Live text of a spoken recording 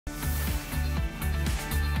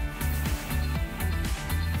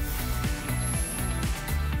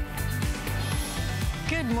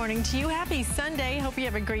Good morning to you. Happy Sunday. Hope you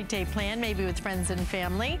have a great day planned, maybe with friends and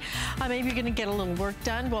family. Maybe you're going to get a little work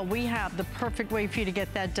done. Well, we have the perfect way for you to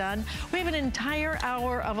get that done. We have an entire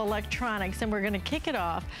hour of electronics, and we're going to kick it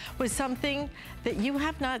off with something that you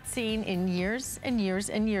have not seen in years and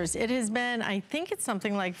years and years. It has been, I think it's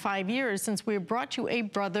something like 5 years since we brought you a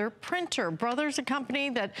Brother printer. Brother's a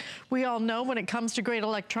company that we all know when it comes to great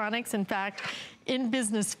electronics. In fact, in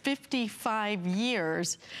business 55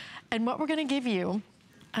 years. And what we're going to give you,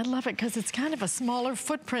 I love it because it's kind of a smaller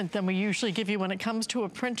footprint than we usually give you when it comes to a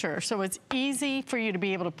printer. So it's easy for you to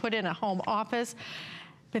be able to put in a home office.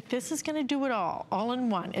 But this is going to do it all in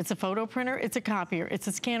one. It's a photo printer, it's a copier, it's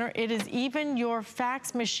a scanner, it is even your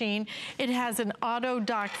fax machine. It has an auto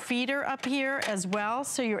doc feeder up here as well,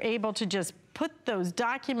 so you're able to just put those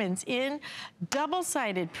documents in.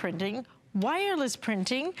 Double-sided printing, wireless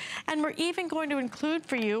printing, and we're even going to include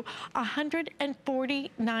for you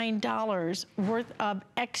 $149 worth of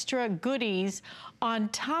extra goodies on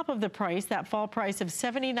top of the price, that fall price of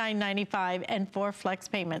 $79.95 and 4 flex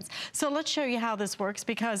payments. So let's show you how this works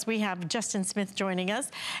because we have Justin Smith joining us,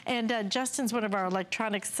 and Justin's one of our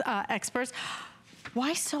electronics experts.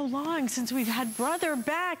 Why so long since we've had Brother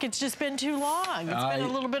back? It's just been too long. It's been a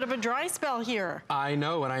little bit of a dry spell here. I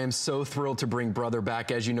know, and I am so thrilled to bring Brother back.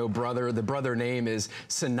 As you know, the Brother name is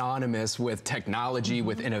synonymous with technology,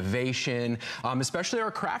 with innovation, especially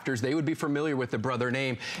our crafters. They would be familiar with the Brother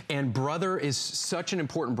name. And Brother is such an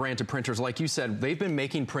important brand to printers. Like you said, they've been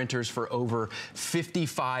making printers for over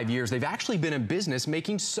 55 years. They've actually been in business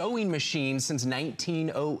making sewing machines since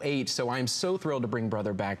 1908. So I am so thrilled to bring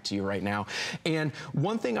Brother back to you right now. And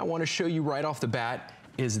one thing I want to show you right off the bat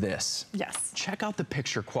is this. Yes. Check out the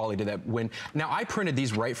picture quality that now I printed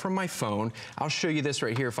these right from my phone. I'll show you this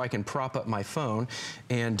right here if I can prop up my phone.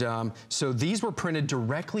 And so these were printed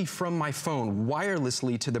directly from my phone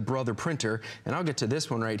wirelessly to the Brother printer. And I'll get to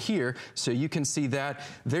this one right here so you can see that.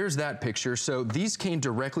 There's that picture. So these came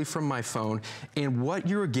directly from my phone. And what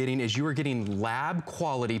you're getting is you are getting lab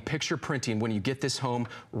quality picture printing when you get this home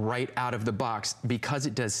right out of the box because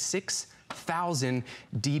it does 6,000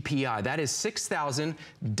 DPI. That is 6,000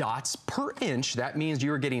 dots per inch. That means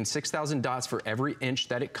you're getting 6,000 dots for every inch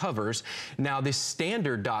that it covers. Now, the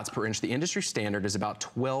standard dots per inch, the industry standard, is about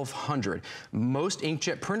 1,200. Most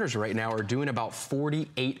inkjet printers right now are doing about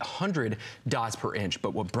 4,800 dots per inch.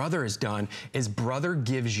 But what Brother has done is Brother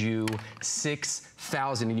gives you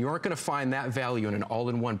 6,000. And you aren't going to find that value in an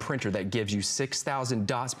all-in-one printer that gives you 6,000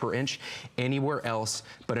 dots per inch anywhere else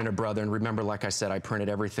but in a Brother. And remember, like I said, I printed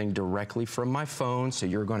everything directly from my phone, so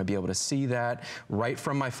you're going to be able to see that right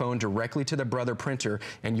from my phone directly to the Brother printer,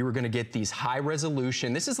 and you are going to get these high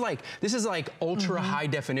resolution. This is like ultra high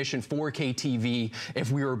definition 4K TV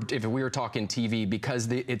if we were talking TV, because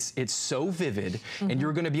it's so vivid, and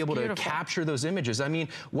you're going to be able to capture those images. I mean,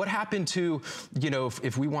 what happened to, you know,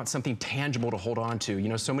 if we want something tangible to hold on to? You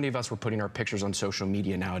know, so many of us were putting our pictures on social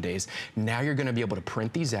media nowadays. Now you're going to be able to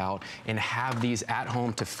print these out and have these at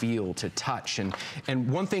home to feel, to touch. And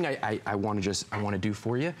one thing I want to do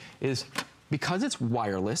for you is, because it's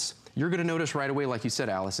wireless, you're going to notice right away, like you said,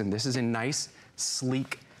 Allison, this is a nice,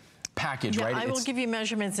 sleek package, right? I will give you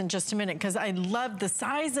measurements in just a minute because I love the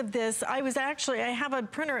size of this. I have a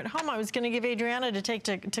printer at home I was going to give Adriana to take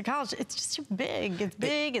to college. It's just too big. It's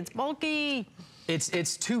big, it's bulky.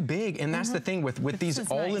 It's too big, and that's the thing with these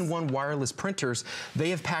all-in-one wireless printers. They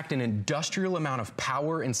have packed an industrial amount of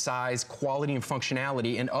power and size, quality and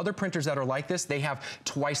functionality, and other printers that are like this, they have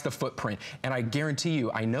twice the footprint. And I guarantee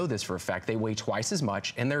you, I know this for a fact, they weigh twice as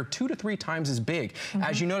much, and they're 2 to 3 times as big.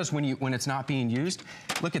 As you notice when it's not being used,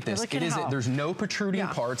 look at this. There's no protruding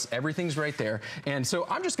parts, everything's right there. And so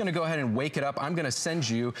I'm just gonna go ahead and wake it up. I'm gonna send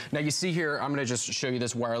you, now you see here, I'm gonna just show you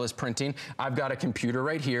this wireless printing. I've got a computer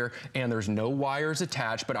right here, and there's no wires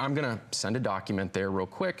attached, but I'm gonna send a document there real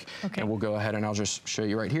quick, and we'll go ahead and I'll just show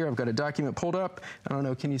you right here. I've got a document pulled up. I don't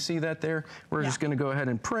know, can you see that there? We're just gonna go ahead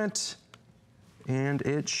and print, and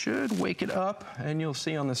it should wake it up, and you'll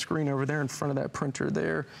see on the screen over there in front of that printer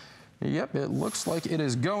there. Yep, it looks like it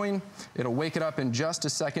is going. It'll wake it up in just a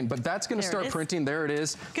second, but that's gonna start printing. There it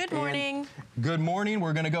is. Good morning. Good morning.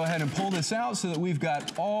 We're gonna go ahead and pull this out so that we've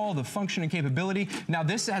got all the function and capability. Now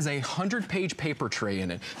this has a 100-page paper tray in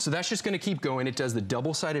it. So that's just gonna keep going. It does the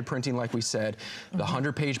double-sided printing like we said, the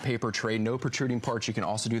 100-page paper tray, no protruding parts. You can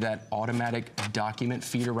also do that automatic document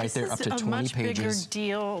feeder right there, up to 20 pages. This is a much bigger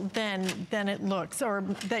deal than it looks, or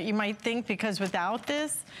that you might think, because without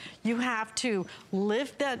this, you have to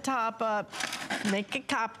lift that top up, make a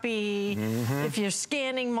copy. If you're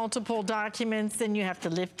scanning multiple documents, then you have to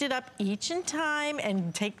lift it up each in time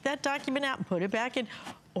and take that document out and put it back in.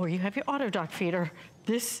 Or you have your auto doc feeder.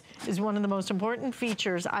 This is one of the most important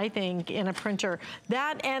features, I think, in a printer.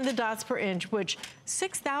 That and the dots per inch, which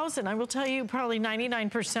 6,000, I will tell you, probably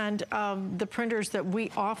 99% of the printers that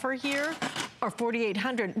we offer here are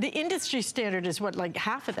 4,800. The industry standard is what, like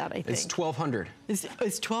half of that, I think. It's 1,200. It's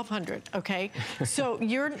 1,200, okay? So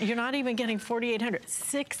you're not even getting 4,800.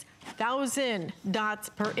 6,000 dots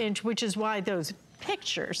per inch, which is why those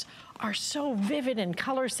pictures are so vivid and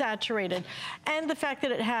color saturated, and the fact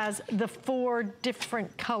that it has the 4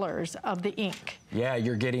 different colors of the ink. Yeah,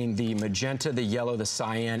 you're getting the magenta, the yellow, the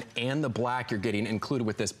cyan, and the black you're getting included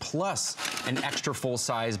with this, plus an extra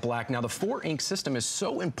full-size black. Now, the 4-ink system is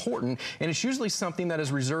so important, and it's usually something that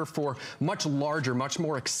is reserved for much larger, much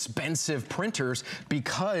more expensive printers,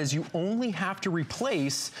 because you only have to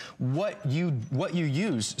replace what you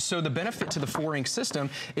use. So the benefit to the 4-ink system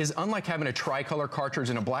is, unlike having a tricolor cartridge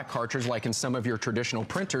and a black cartridge like in some of your traditional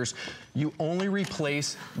printers, you only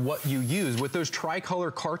replace what you use. With those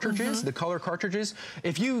tricolor cartridges, the color cartridges,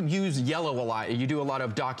 if you use yellow a lot, you do a lot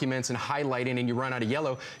of documents and highlighting and you run out of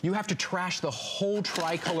yellow, you have to trash the whole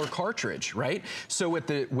tricolor cartridge, right? So with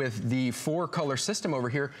the 4-color system over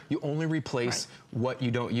here, you only replace what you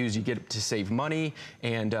don't use. You get to save money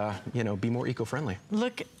and you know, be more eco-friendly.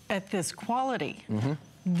 Look at this quality.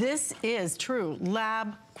 This is true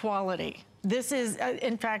lab quality. This is,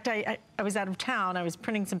 in fact, I was out of town. I was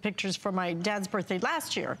printing some pictures for my dad's birthday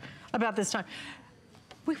last year about this time.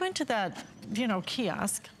 We went to that, you know,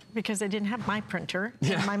 kiosk because I didn't have my printer.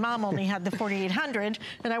 Yeah. And my mom only had the 4,800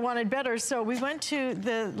 and I wanted better. So we went to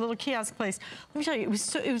the little kiosk place. Let me tell you,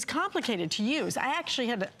 it was complicated to use. I actually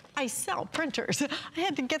had to, I sell printers. I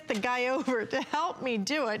had to get the guy over to help me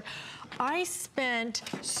do it. I spent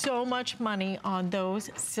so much money on those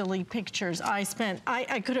silly pictures. I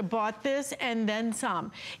could have bought this and then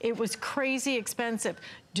some. It was crazy expensive.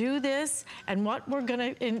 Do this, and what we're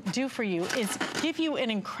gonna do for you is give you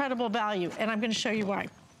an incredible value, and I'm gonna show you why.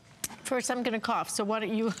 First, I'm going to cough. So why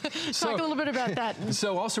don't you talk a little bit about that?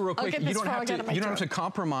 So also real quick, you don't have to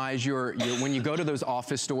compromise your when you go to those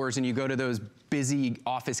office stores and you go to those busy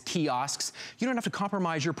office kiosks, you don't have to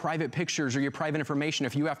compromise your private pictures or your private information.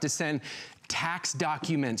 If you have to send tax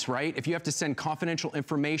documents, right? If you have to send confidential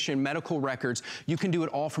information, medical records, you can do it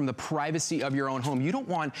all from the privacy of your own home. You don't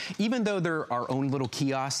want, even though they're our own little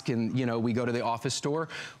kiosk and, you know, we go to the office store,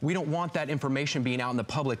 we don't want that information being out in the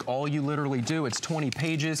public. All you literally do, it's 20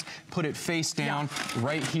 pages, put it face down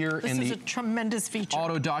right here in the This is a tremendous feature.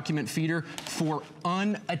 Auto document feeder for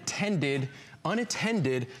unattended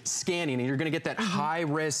scanning, and you're gonna get that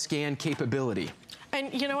high-res scan capability.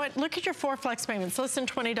 And you know what? Look at your 4 flex payments, less than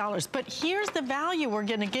 $20. But here's the value we're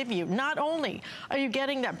gonna give you. Not only are you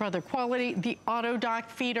getting that brother quality, the auto doc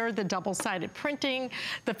feeder, the double-sided printing,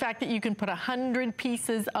 the fact that you can put 100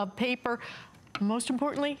 pieces of paper, most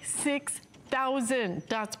importantly, 6,000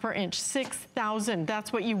 dots per inch, 6,000.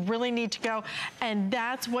 That's what you really need to go, and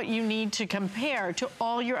that's what you need to compare to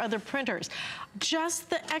all your other printers. Just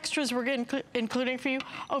the extras we're including for you,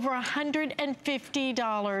 over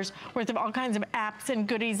 $150 worth of all kinds of apps and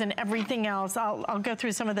goodies and everything else. I'll go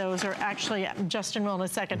through some of those, or actually Justin will in a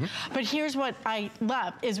second. But here's what I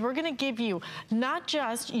love, is we're gonna give you not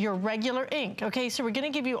just your regular ink, okay? So we're gonna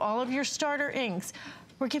give you all of your starter inks.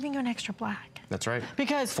 We're giving you an extra black. That's right.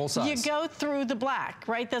 Because full size. You go through the black,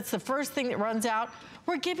 right? That's the first thing that runs out.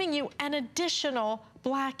 We're giving you an additional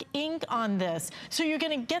black ink on this. So you're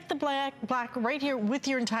gonna get the black right here with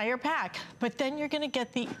your entire pack, but then you're gonna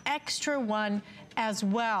get the extra one as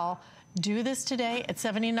well. Do this today at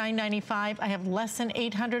 $79.95. I have less than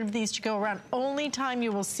 800 of these to go around. Only time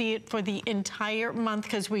you will see it for the entire month,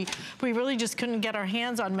 because we really just couldn't get our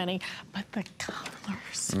hands on many. But the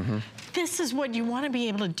colors, this is what you want to be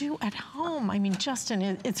able to do at home. I mean,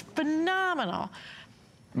 Justin, it's phenomenal.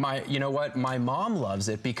 You know what? My mom loves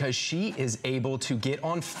it because she is able to get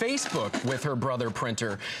on Facebook with her Brother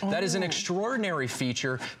printer. That is an extraordinary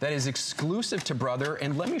feature that is exclusive to Brother.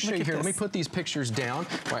 And let me show you here. Let me put these pictures down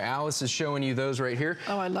while Alice is showing you those right here.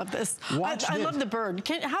 Oh, I love this. I love the bird.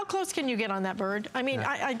 How close can you get on that bird? I mean,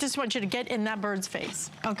 I just want you to get in that bird's face,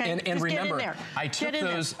 okay? And remember, I took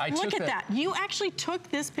those. Look at that. You actually took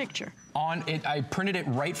this picture. I printed it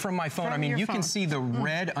right from my phone. I mean, you can see the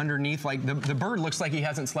red underneath, like the bird looks like he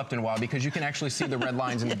hasn't slept in a while because you can actually see the red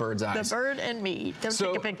lines in the bird's eyes. The bird and me. Don't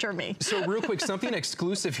take a picture of me. So real quick, something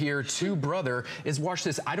exclusive here to Brother is, watch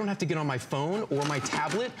this. I don't have to get on my phone or my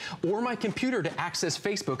tablet or my computer to access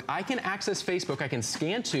Facebook. I can access Facebook. I can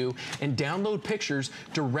scan to and download pictures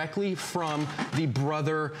directly from the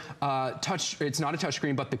Brother touch. It's not a touch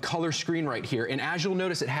screen, but the color screen right here. And as you'll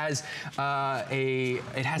notice, it has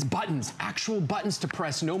buttons. buttons, actual buttons to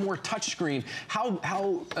press, no more touch screen.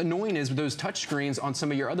 How annoying is those touch screens on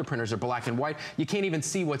some of your other printers are black and white. You can't even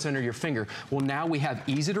see what's under your finger. Well, now we have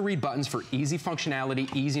easy to read buttons for easy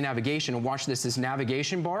functionality, easy navigation. And watch this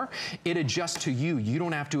navigation bar, it adjusts to you. You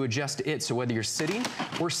don't have to adjust to it. So whether you're sitting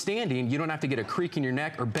or standing, you don't have to get a creak in your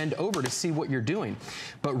neck or bend over to see what you're doing.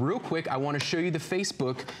 But real quick, I want to show you the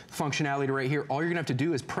Facebook functionality right here. All you're gonna have to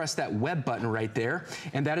do is press that web button right there,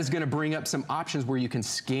 and that is gonna bring up some options where you can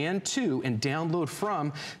scan to and download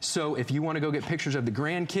from. So if you want to go get pictures of the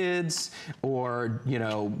grandkids or, you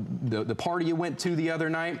know, the party you went to the other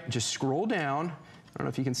night, just scroll down. I don't know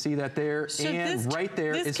if you can see that there. So and right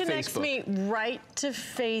there is Facebook. This connects me right to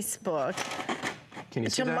Facebook. Can you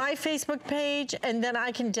see that? To my Facebook page, and then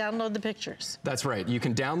I can download the pictures. That's right. You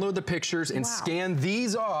can download the pictures and scan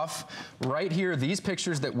these off right here, these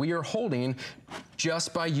pictures that we are holding,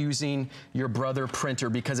 just by using your Brother printer,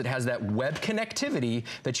 because it has that web connectivity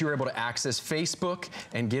that you're able to access Facebook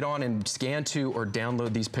and get on and scan to or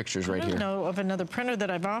download these pictures right here. I don't know of another printer that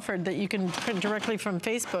I've offered that you can print directly from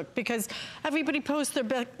Facebook, because everybody posts their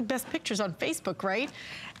best pictures on Facebook, right?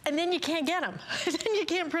 And then you can't get them. Then you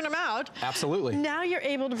can't print them out. Absolutely. Now you're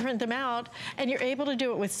able to print them out, and you're able to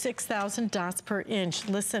do it with 6,000 dots per inch.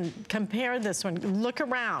 Listen, compare this one. Look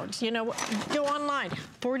around. You know, go online.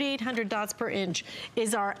 4,800 dots per inch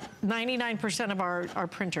is our 99% of our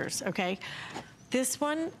printers, okay? This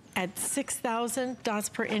one at 6,000 dots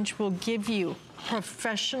per inch will give you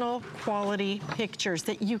professional quality pictures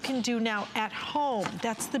that you can do now at home.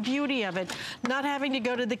 That's the beauty of it. Not having to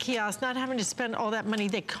go to the kiosk, not having to spend all that money.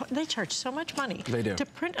 They charge so much money to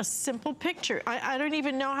print a simple picture. I don't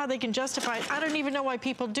even know how they can justify it. I don't even know why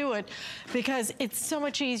people do it, because it's so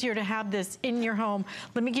much easier to have this in your home.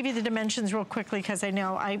 Let me give you the dimensions real quickly, because I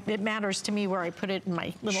know it matters to me where I put it in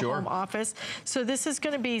my little home office. So this is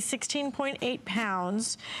going to be 16.8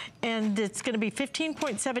 pounds, and it's going to be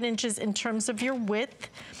 15.7 inches in terms of your width,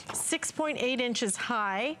 6.8 inches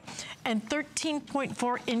high, and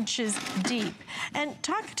 13.4 inches deep. And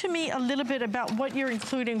talk to me a little bit about what you're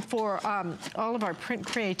including for all of our print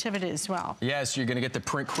creativity as well. Yes, you're going to get the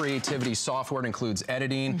print creativity software. It includes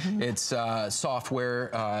editing. It's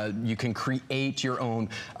software. You can create your own,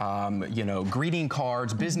 you know, greeting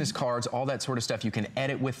cards, business cards, all that sort of stuff. You can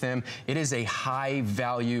edit with them. It is a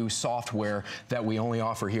high-value software that we only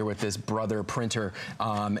offer here with this Brother printer.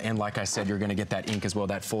 And like I said, you're going to get that ink as well,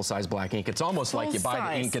 that full-size black ink. It's almost like you buy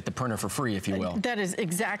the ink at the printer for free, if you will. That is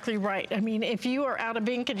exactly right. I mean, if you are out of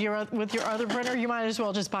ink and you're with your other printer, you might as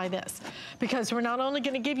well just buy this, because we're not only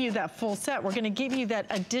going to give you that full set, we're going to give you that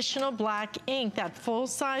additional black ink, that full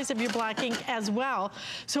size of your black ink as well.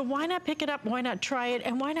 So why not pick it up? Why not try it?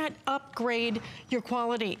 And why not upgrade your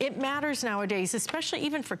quality? It matters nowadays, especially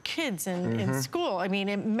even for kids in school. I mean,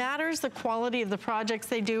 it matters the quality of the projects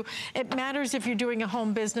they do. It matters if you're doing a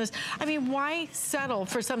home business. I mean, why settle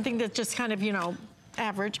for something that's just kind of, you know,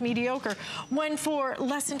 average, mediocre, when for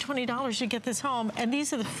less than $20 you get this home? And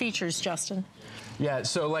these are the features, Justin. Yeah,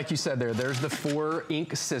 so like you said there's the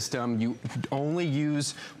 4-ink system. You only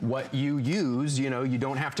use what you use. You know, you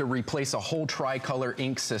don't have to replace a whole tricolor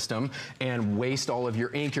ink system and waste all of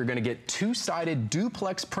your ink. You're gonna get 2-sided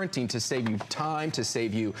duplex printing to save you time, to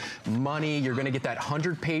save you money. You're gonna get that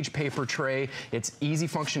 100-page paper tray. It's easy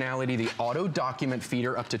functionality. The auto document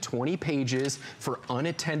feeder, up to 20 pages for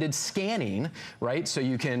unattended scanning, right? So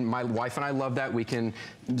you can, my wife and I love that. We can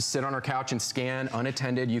sit on our couch and scan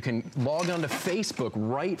unattended. You can log on to Facebook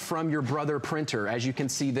right from your Brother printer, as you can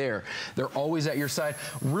see there. They're always at your side.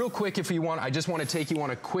 Real quick, if you want, I just want to take you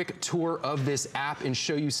on a quick tour of this app and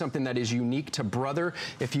show you something that is unique to Brother,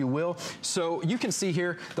 if you will. So you can see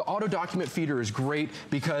here, the auto document feeder is great,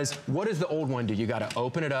 because what does the old one do? You got to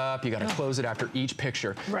open it up, you got to close it after each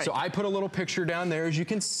picture. Right. So I put a little picture down there, as you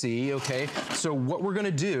can see, okay? So what we're going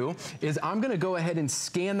to do is I'm going to go ahead and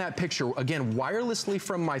scan that picture, again, wirelessly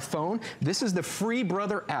from my phone. This is the free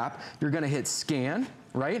Brother app. You're going to hit scan,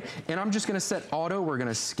 right? And I'm just gonna set auto, we're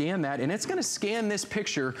gonna scan that, and it's gonna scan this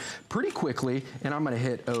picture pretty quickly, and I'm gonna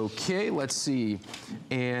hit okay, let's see.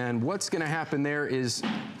 And what's gonna happen there is,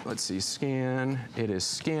 let's see, scan, it is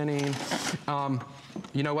scanning.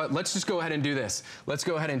 You know what, let's just go ahead and do this. Let's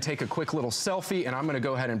go ahead and take a quick little selfie, and I'm gonna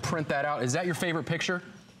go ahead and print that out. Is that your favorite picture?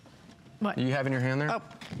 What? Do you have in your hand there? Oh,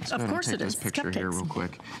 of course it is. Take this picture here real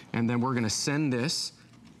quick. And then we're gonna send this,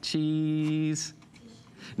 cheese.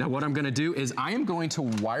 Now what I'm gonna do is I am going to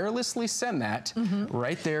wirelessly send that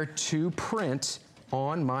right there to print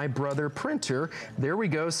on my Brother printer. There we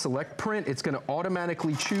go, select print. It's gonna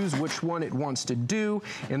automatically choose which one it wants to do,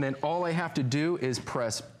 and then all I have to do is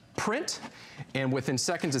press print, and within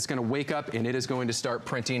seconds it's going to wake up and it is going to start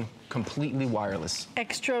printing completely wireless.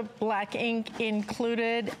 Extra black ink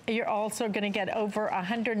included. You're also going to get over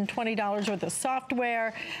 $120 worth of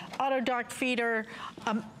software, auto dark feeder,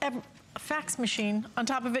 fax machine on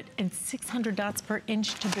top of it, and 600 dots per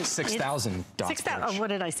inch to boot. 6,000 dots per inch. Oh, what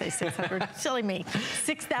did I say, 600? Silly me.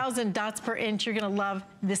 6,000 dots per inch. You're going to love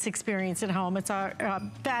this experience at home. It's our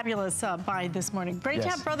fabulous buy this morning. Great to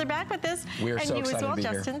have Brother back with us. We are so excited as well, to be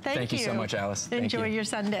Justin. here. Thank you. Thank you so much, Alice. Enjoy your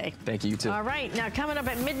Sunday. Thank you, you too. All right, now coming up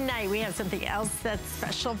at midnight, we have something else that's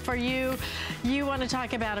special for you. You want to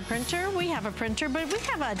talk about a printer? We have a printer, but we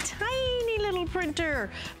have a tiny little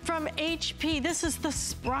printer from HP. This is the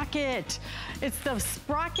Sprocket. It's the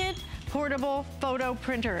Sprocket portable photo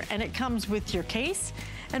printer, and it comes with your case,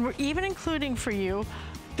 and we're even including for you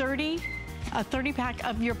a 30 pack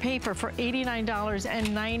of your paper for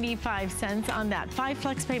 $89.95 on that. 5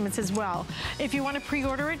 flex payments as well. If you want to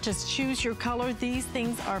pre-order it, just choose your color. These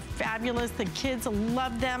things are fabulous. The kids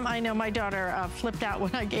love them. I know my daughter flipped out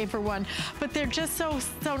when I gave her one, but they're just so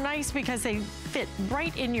nice because they fit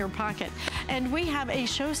right in your pocket. And we have a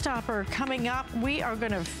showstopper coming up. We are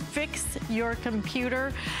going to fix your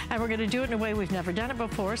computer, and we're going to do it in a way we've never done it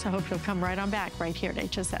before, so I hope you'll come right on back right here at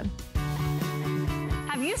HSN.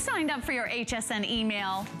 Have you signed up for your HSN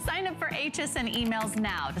email? Sign up for HSN emails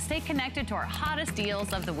now to stay connected to our hottest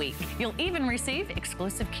deals of the week. You'll even receive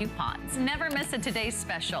exclusive coupons. Never miss a today's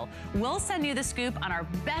special. We'll send you the scoop on our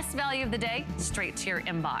best value of the day straight to your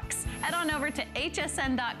inbox. Head on over to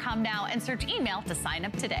hsn.com now and search email to sign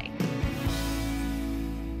up today.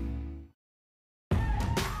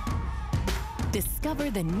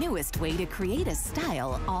 Discover the newest way to create a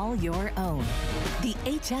style all your own. The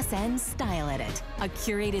HSN Style Edit, a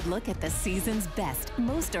curated look at the season's best,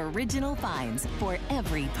 most original finds for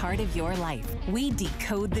every part of your life. We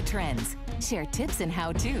decode the trends, share tips and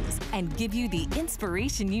how-tos, and give you the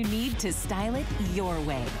inspiration you need to style it your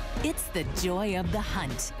way. It's the joy of the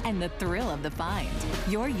hunt and the thrill of the find.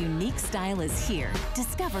 Your unique style is here.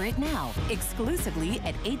 Discover it now, exclusively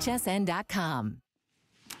at hsn.com.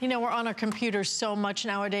 You know, we're on our computers so much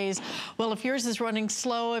nowadays. Well, if yours is running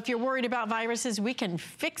slow, if you're worried about viruses, we can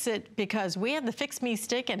fix it because we have the Fix Me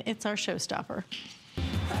stick, and it's our showstopper.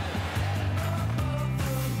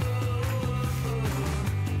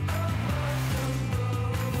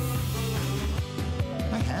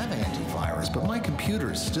 I have antivirus, but my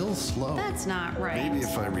computer is still slow. That's not right. Maybe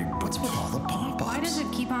if I what's with all the pop-ups? Why does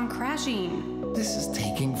it keep on crashing? This is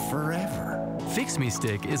taking forever. Fix Me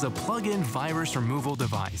Stick is a plug-in virus removal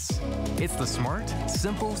device. It's the smart,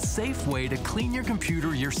 simple, safe way to clean your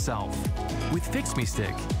computer yourself. With Fix Me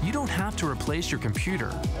Stick, you don't have to replace your computer.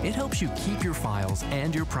 It helps you keep your files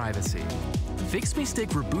and your privacy. Fix Me Stick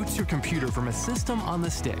reboots your computer from a system on the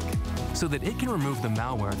stick so that it can remove the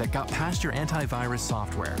malware that got past your antivirus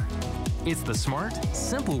software. It's the smart,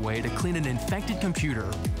 simple way to clean an infected computer.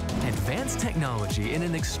 Advanced technology in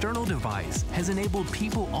an external device has enabled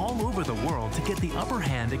people all over the world to get the upper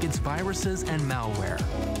hand against viruses and malware.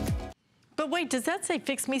 But wait, does that say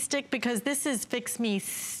Fix Me Stick? Because this is Fix Me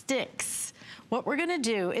Sticks. What we're gonna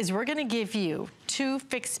do is we're gonna give you 2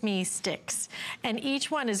 Fix Me Sticks, and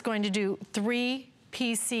each one is going to do 3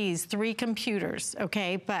 PCs, 3 computers,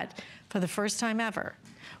 okay? But for the first time ever,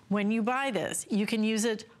 when you buy this, you can use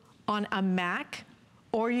it on a Mac,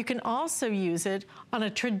 or you can also use it on a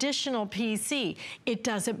traditional PC. It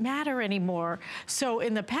doesn't matter anymore. So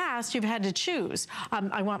in the past, you've had to choose.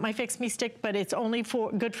 I want my Fix Me Stick, but it's only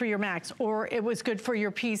good for your Macs, or it was good for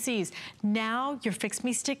your PCs. Now your Fix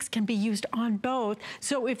Me Sticks can be used on both.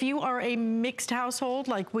 So if you are a mixed household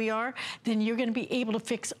like we are, then you're gonna be able to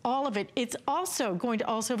fix all of it. It's also going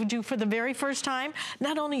to do for the very first time,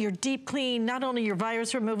 not only your deep clean, not only your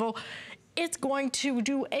virus removal, it's going to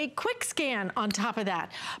do a quick scan on top of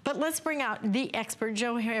that. But let's bring out the expert.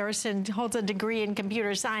 Joe Harrison holds a degree in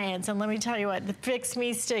computer science, and let me tell you what, the Fix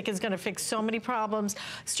Me Stick is gonna fix so many problems,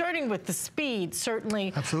 starting with the speed,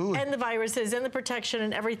 certainly. Absolutely. And the viruses and the protection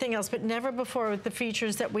and everything else, but never before with the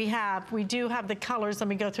features that we have. We do have the colors. Let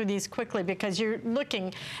me go through these quickly because you're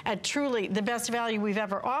looking at truly the best value we've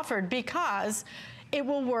ever offered, because it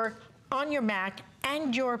will work on your Mac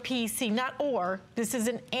and your PC, not or, this is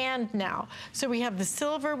an and now. So we have the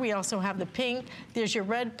silver, we also have the pink, there's your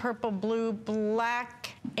red, purple, blue,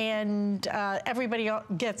 black, and everybody else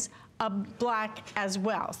gets a black as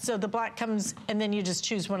well. So the black comes, and then you just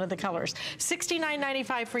choose one of the colors.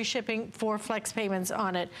 $69.95 free shipping, 4 flex payments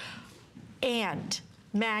on it, and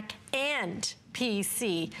Mac and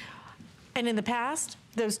PC. And in the past,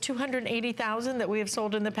 those 280,000 that we have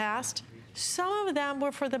sold in the past, some of them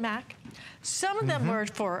were for the Mac, Some of them are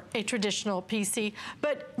for a traditional PC,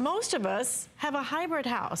 but most of us have a hybrid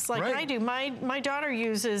house, like I do. My daughter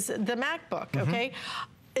uses the MacBook, okay?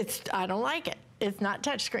 I don't like it. It's not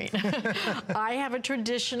touchscreen. I have a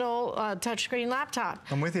traditional touchscreen laptop.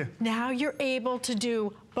 I'm with you. Now you're able to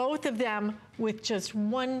do both of them with just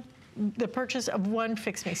the purchase of one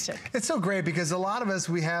Fix Me Stick. It's so great because a lot of us,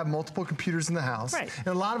 we have multiple computers in the house. Right. And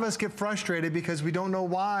a lot of us get frustrated because we don't know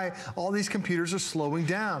why all these computers are slowing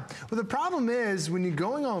down. Well, the problem is when you're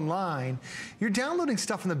going online, you're downloading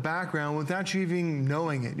stuff in the background without you even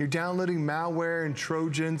knowing it. You're downloading malware and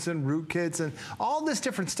Trojans and rootkits and all this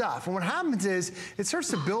different stuff. And what happens is it starts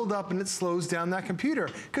to build up and it slows down that computer.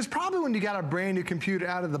 Because probably when you got a brand new computer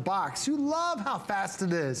out of the box, you love how fast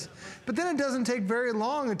it is. But then it doesn't take very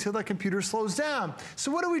long until that computer slows down.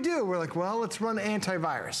 So what do? We're like, well, let's run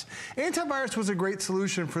antivirus. Antivirus was a great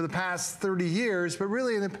solution for the past 30 years, but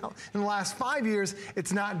really in the last 5 years,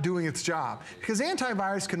 it's not doing its job. Because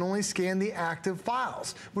antivirus can only scan the active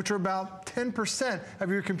files, which are about 10% of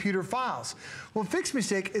your computer files. Well, Fix Me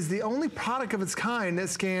Stick is the only product of its kind that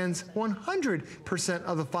scans 100%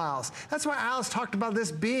 of the files. That's why Alice talked about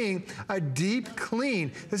this being a deep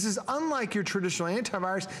clean. This is unlike your traditional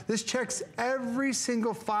antivirus. This checks every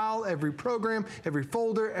single file, every program, every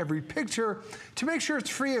folder, every picture to make sure it's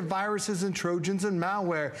free of viruses and Trojans and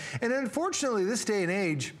malware. And unfortunately, this day and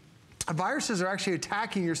age, viruses are actually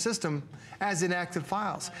attacking your system as inactive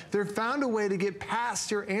files. They've found a way to get past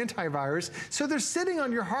your antivirus, so they're sitting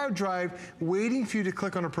on your hard drive waiting for you to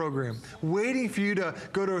click on a program, waiting for you to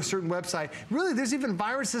go to a certain website. Really, there's even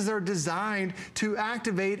viruses that are designed to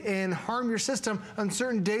activate and harm your system on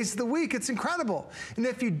certain days of the week. It's incredible. And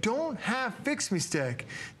if you don't have Fix Me Stick,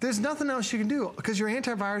 there's nothing else you can do because your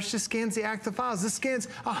antivirus just scans the active files. This scans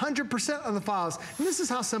 100% of the files. And this is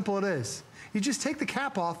how simple it is. You just take the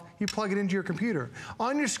cap off, you plug it into your computer.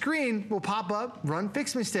 On your screen will pop up, run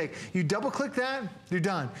Fix Me Stick. You double click that, you're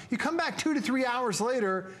done. You come back 2 to 3 hours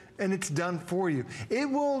later, and it's done for you. It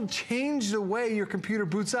will change the way your computer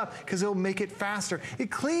boots up because it'll make it faster.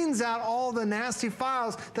 It cleans out all the nasty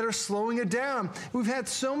files that are slowing it down. We've had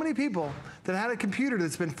so many people that had a computer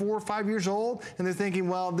that's been 4 or 5 years old and they're thinking,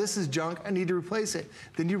 well, this is junk, I need to replace it.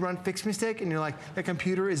 Then you run Fix Me Stick and you're like, the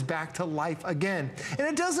computer is back to life again. And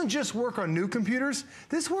it doesn't just work on new computers.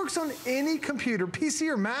 This works on any computer, PC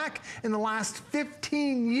or Mac, in the last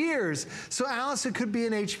 15 years. So Alice, it could be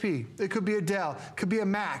an HP, it could be a Dell, it could be a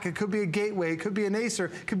Mac, it could be a Gateway, it could be an Acer,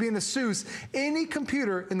 it could be an Asus. Any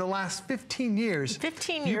computer in the last 15 years,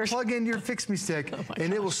 you plug in your Fix Me Stick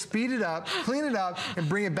and it will speed it up, clean it up, and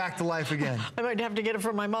bring it back to life again. I might have to get it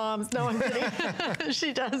from my mom's. No, I'm kidding.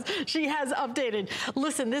 She does. She has updated.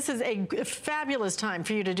 Listen, this is a fabulous time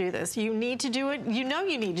for you to do this. You need to do it. You know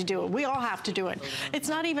you need to do it. We all have to do it. It's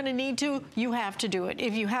not even a need to. You have to do it.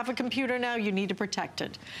 If you have a computer now, you need to protect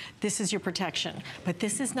it. This is your protection. But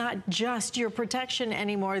this is not just your protection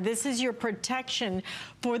anymore. This is your protection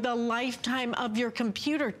for the lifetime of your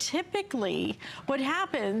computer. Typically, what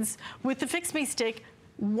happens with the Fix Me Stick,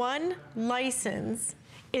 one license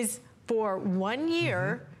is for 1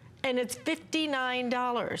 year, and it's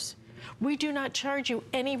 $59. We do not charge you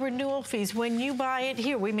any renewal fees when you buy it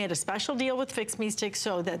here. We made a special deal with Fix Me Stick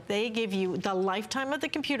so that they give you the lifetime of the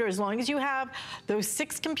computer. As long as you have those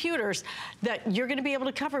 6 computers that you're going to be able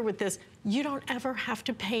to cover with this, you don't ever have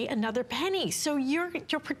to pay another penny. So your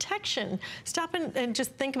protection, stop and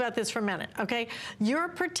just think about this for a minute, okay? Your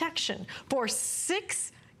protection for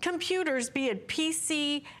 6 computers, be it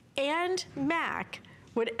PC and Mac,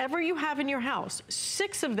 whatever you have in your house,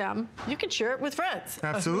 6 of them, you can share it with friends.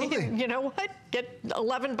 Absolutely. You know what? Get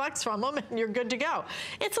 $11 from them and you're good to go.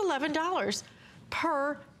 It's $11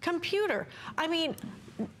 per computer. I mean,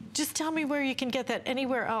 just tell me where you can get that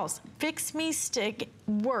anywhere else. Fix Me Stick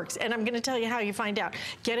works, and I'm gonna tell you how you find out.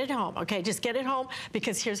 Get it home, okay? Just get it home,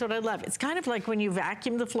 because here's what I love. It's kind of like when you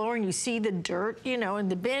vacuum the floor and you see the dirt, you know, in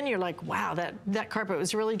the bin, you're like, wow, that carpet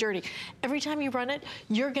was really dirty. Every time you run it,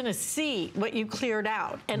 you're gonna see what you cleared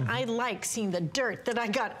out, and I like seeing the dirt that I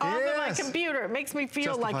got off of my computer. It makes me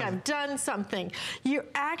feel like I've done something. You're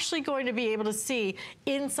actually going to be able to see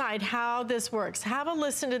inside how this works. Have a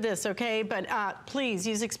listen to this, okay? But please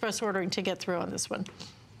use express ordering to get through on this one.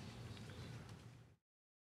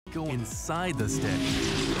 Go inside the stick.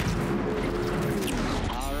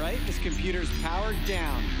 All right, this computer's powered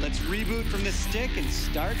down. Let's reboot from the stick and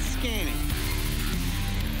start scanning.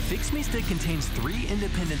 Fix Me Stick contains 3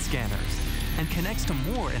 independent scanners and connects to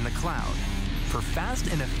more in the cloud for fast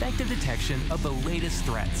and effective detection of the latest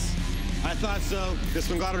threats. I thought so. This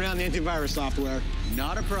one got around the antivirus software.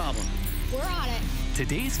 Not a problem. We're on it.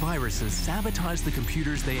 Today's viruses sabotage the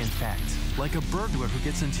computers they infect, like a burglar who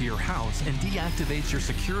gets into your house and deactivates your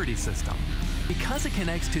security system. Because it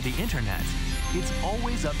connects to the internet, it's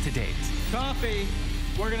always up to date. Coffee.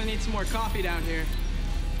 We're gonna need some more coffee down here.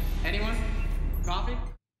 Anyone? Coffee?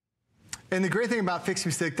 And the great thing about Fix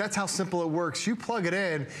Me Stick, that's how simple it works. You plug it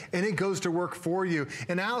in and it goes to work for you.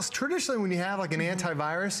 And Alice, traditionally when you have like an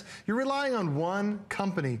antivirus, you're relying on one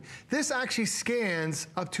company. This actually scans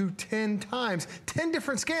up to 10 times. 10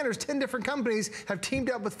 different scanners, 10 different companies have teamed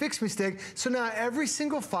up with Fix Me Stick. So now every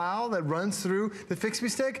single file that runs through the Fix Me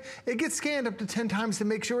Stick, it gets scanned up to 10 times to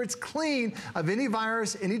make sure it's clean of any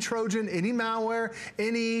virus, any Trojan, any malware,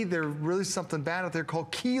 there's really something bad out there called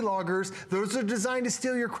key loggers. Those are designed to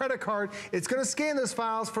steal your credit card. It's going to scan those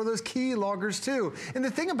files for those key loggers too. And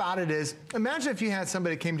the thing about it is, imagine if you had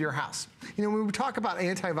somebody that came to your house. You know, when we talk about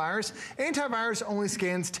antivirus, antivirus only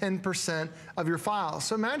scans 10% of your files.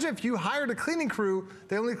 So imagine if you hired a cleaning crew,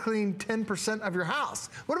 they only clean 10% of your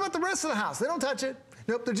house. What about the rest of the house? They don't touch it.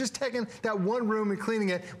 Nope, they're just taking that one room and cleaning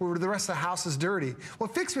it where the rest of the house is dirty. Well,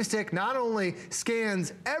 Fix Me Stick not only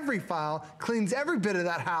scans every file, cleans every bit of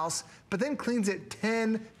that house, but then cleans it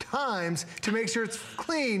 10 times to make sure it's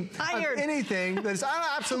clean of anything that is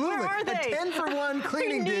absolutely Where are they? A 10-for-1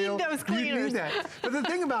 cleaning deal. Those cleaners. You need that. But the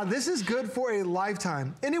thing about this is good for a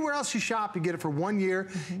lifetime. Anywhere else you shop, you get it for 1 year.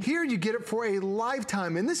 Here, you get it for a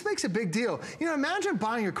lifetime, and this makes a big deal. You know, imagine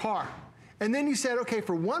buying a car. And then you said, okay,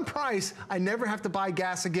 for one price, I never have to buy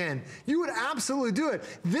gas again. You would absolutely do it.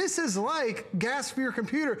 This is like gas for your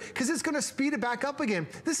computer because it's going to speed it back up again.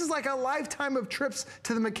 This is like a lifetime of trips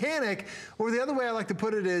to the mechanic. Or the other way I like to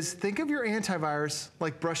put it is, think of your antivirus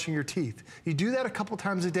like brushing your teeth. You do that a couple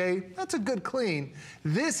times a day, that's a good clean.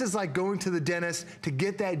 This is like going to the dentist to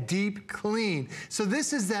get that deep clean. So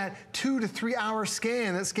this is that 2 to 3 hour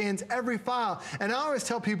scan that scans every file. And I always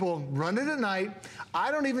tell people, run it at night. I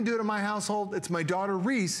don't even do it in my household. It's my daughter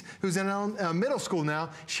Reese, who's in middle school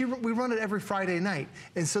now. We run it every Friday night.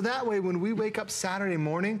 And so that way, when we wake up Saturday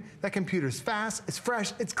morning, that computer's fast, it's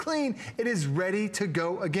fresh, it's clean, it is ready to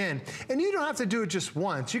go again. And you don't have to do it just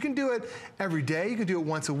once. You can do it every day. You can do it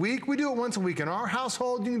once a week. We do it once a week in our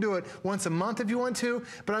household. You can do it once a month if you want to.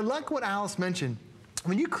 But I like what Alice mentioned.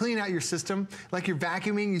 When you clean out your system, like you're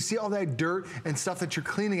vacuuming, you see all that dirt and stuff that you're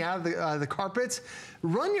cleaning out of the carpets,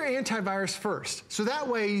 run your antivirus first. So that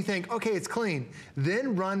way you think, okay, it's clean.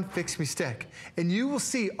 Then run Fix Me Stick. And you will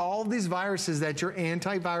see all these viruses that your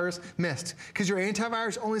antivirus missed. Because your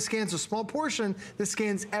antivirus only scans a small portion that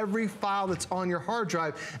scans every file that's on your hard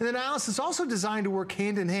drive. And then Alice is also designed to work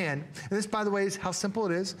hand in hand. And this, by the way, is how simple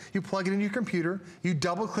it is. You plug it in your computer, you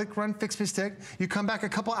double click run Fix Me Stick, you come back a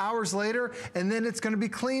couple hours later, and then it's going to be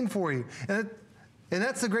clean for you. And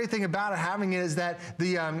that's the great thing about it, having it, is that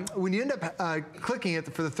when you end up clicking it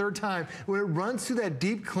for the third time, when it runs through that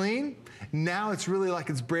deep clean, now it's really like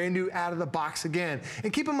it's brand new out of the box again.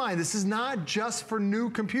 And keep in mind, this is not just for new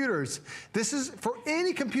computers. This is for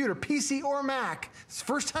any computer, PC or Mac. It's the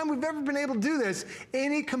first time we've ever been able to do this.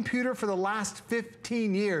 Any computer for the last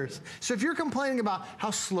 15 years. So if you're complaining about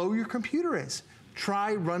how slow your computer is,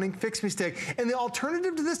 try running Fix Me Stick. And the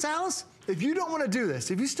alternative to this, Alice, if you don't want to do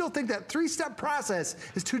this, if you still think that 3-step process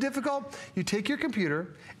is too difficult, you take your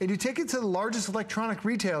computer and you take it to the largest electronic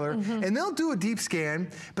retailer, and they'll do a deep scan,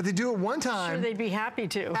 but they do it one time. Sure, they'd be happy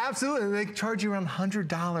to. Absolutely. And they charge you around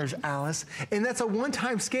 $100, Alice, and that's a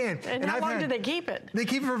one-time scan. And how long do they keep it? They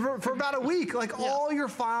keep it for about a week. Like all your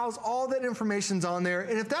files, all that information's on there.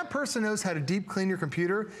 And if that person knows how to deep clean your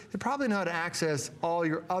computer, they probably know how to access all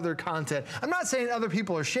your other content. I'm not saying other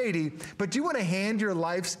people are shady, but do you want to hand your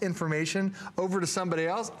life's information over to somebody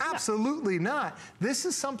else? Absolutely not. This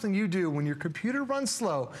is something you do when your computer runs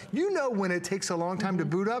slow. You know when it takes a long time to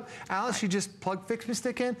boot up. Alice, you just plug Fix Me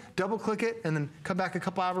Stick in, double click it, and then come back a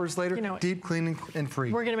couple hours later, deep cleaning and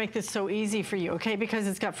free. We're going to make this so easy for you, okay? Because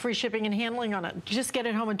it's got free shipping and handling on it. Just get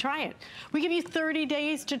it home and try it. We give you 30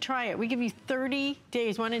 days to try it. We give you 30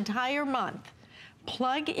 days, one entire month.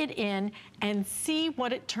 Plug it in and see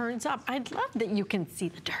what it turns up. I'd love that you can see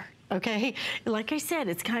the dirt. Okay, like I said,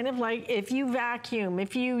 it's kind of like if you vacuum,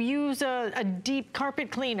 if you use a deep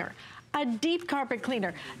carpet cleaner,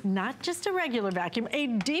 not just a regular vacuum, a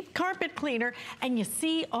deep carpet cleaner, and you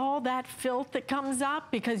see all that filth that comes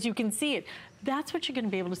up because you can see it. That's what you're going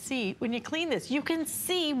to be able to see when you clean this. You can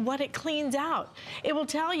see what it cleans out. It will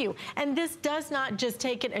tell you. And this does not just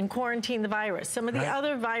take it and quarantine the virus. Some of the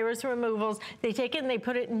other virus removals, they take it and they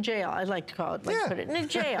put it in jail. I like to call it, put it in a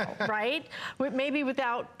jail, right? Maybe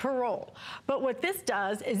without parole. But what this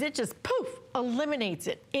does is it just, poof, eliminates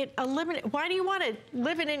it. It eliminates. Why do you want to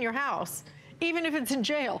live it in your house? Even if it's in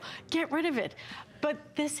jail, get rid of it. But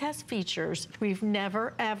this has features we've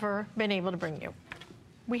never, ever been able to bring you.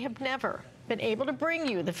 We have never been able to bring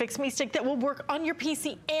you the Fix Me Stick that will work on your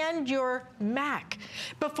PC and your Mac.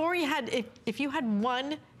 Before you had, if you had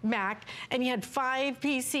one Mac and you had 5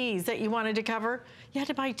 PCs that you wanted to cover, you had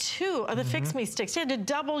to buy 2 of the Fix Me Sticks. You had to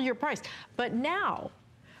double your price. But now,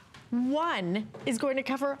 one is going to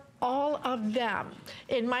cover all of them.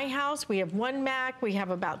 In my house, we have 1 Mac, we have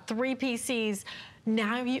about 3 PCs.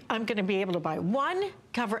 Now I'm going to be able to buy 1,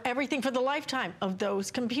 cover everything for the lifetime of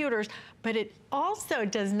those computers, but it also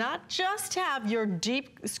does not just have your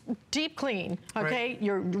deep clean, okay? Right.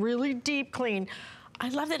 Your really deep clean. I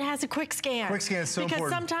love that it has a quick scan. Quick scan is so important.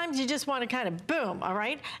 Because sometimes you just want to kind of boom, all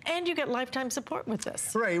right? And you get lifetime support with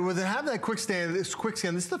this. Right, well, to have that quick scan, this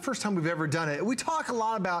is the first time we've ever done it. We talk a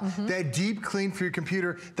lot about that deep clean for your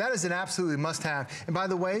computer. That is an absolutely must-have. And by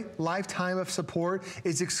the way, lifetime of support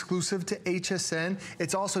is exclusive to HSN.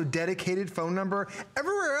 It's also dedicated phone number.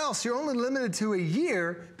 Everywhere else, you're only limited to a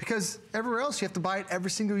year because everywhere else you have to buy it every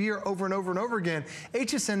single year over and over and over again.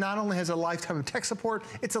 HSN not only has a lifetime of tech support,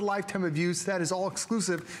 it's a lifetime of use. That is all exclusive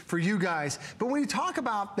for you guys. But when you talk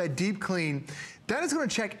about that deep clean, that is going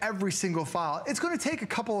to check every single file. It's going to take a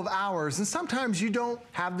couple of hours, and sometimes you don't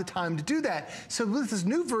have the time to do that. So with this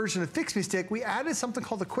new version of Fix Me Stick, we added something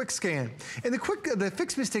called the Quick Scan. And the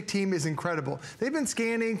Fix Me Stick team is incredible. They've been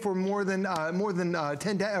scanning for more than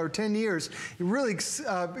 10 years, really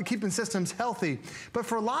keeping systems healthy. But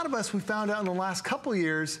for a lot of us, we found out in the last couple of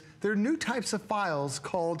years, there are new types of files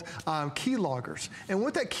called keyloggers. And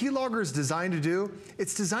what that keylogger is designed to do,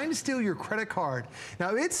 it's designed to steal your credit card.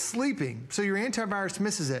 Now, it's sleeping, so your antivirus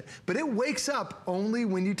misses it, but it wakes up only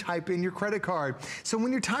when you type in your credit card. So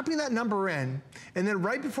when you're typing that number in, and then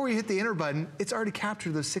right before you hit the enter button, it's already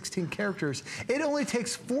captured those 16 characters. It only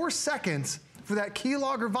takes 4 seconds for that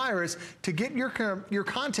keylogger virus to get your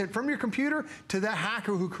content from your computer to that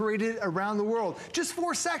hacker who created it around the world. Just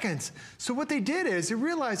 4 seconds. So what they did is they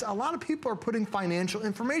realized a lot of people are putting financial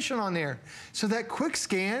information on there. So that quick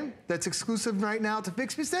scan that's exclusive right now to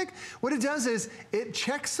Fix Me Stick, what it does is it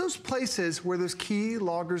checks those places where those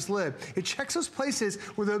keyloggers live. It checks those places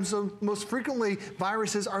where those most frequently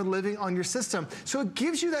viruses are living on your system. So it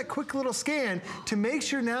gives you that quick little scan to make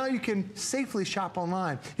sure now you can safely shop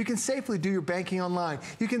online. You can safely do your banking online.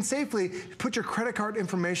 You can safely put your credit card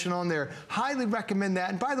information on there. Highly recommend that.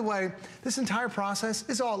 And by the way, this entire process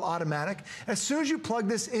is all automatic. As soon as you plug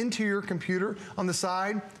this into your computer on the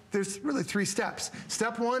side, there's really 3 steps.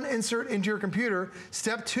 Step 1, insert into your computer.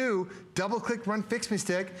 Step 2, double-click Run Fix Me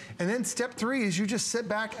Stick. And then step 3 is you just sit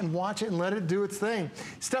back and watch it and let it do its thing.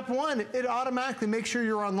 Step 1, it automatically makes sure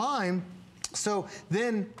you're online. So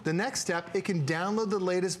then the next step, it can download the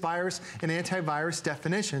latest virus and antivirus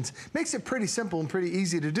definitions. Makes it pretty simple and pretty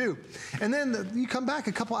easy to do. And then you come back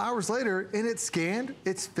a couple hours later and it's scanned,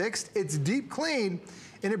 it's fixed, it's deep clean,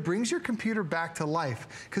 and it brings your computer back to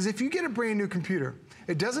life. Because if you get a brand new computer,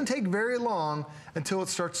 it doesn't take very long until it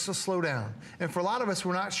starts to slow down. And for a lot of us,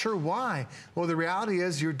 we're not sure why. Well, the reality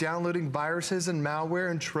is you're downloading viruses and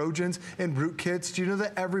malware and Trojans and rootkits. Do you know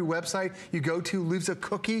that every website you go to leaves a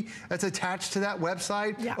cookie that's attached to that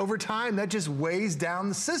website? Yeah. Over time, that just weighs down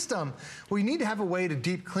the system. Well, you need to have a way to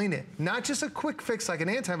deep clean it. Not just a quick fix like an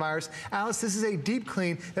antivirus. Alice, this is a deep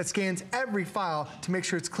clean that scans every file to make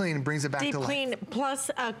sure it's clean and brings it back to life. Deep clean plus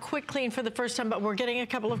a quick clean for the first time, but we're getting a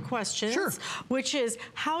couple of questions. Sure. Which is,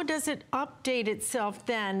 how does it update itself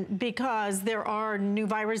then? Because there are new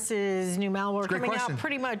viruses, new malware coming out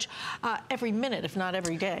pretty much every minute, if not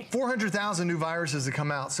every day. 400,000 new viruses that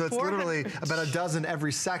come out. So it's literally about a dozen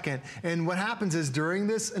every second. And what happens is during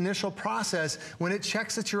this initial process, when it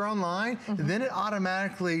checks that you're online, then it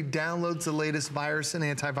automatically downloads the latest virus and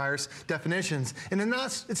antivirus definitions. And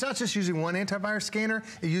it's not just using one antivirus scanner,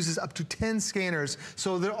 it uses up to 10 scanners.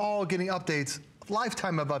 So they're all getting updates.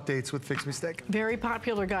 Lifetime of updates with Fix Me Stick. Very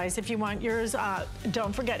popular, guys. If you want yours,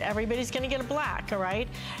 don't forget, everybody's going to get a black, all right?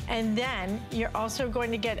 And then you're also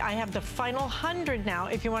going to get, I have the final 100 now.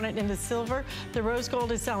 If you want it in the silver, the rose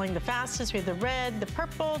gold is selling the fastest. We have the red, the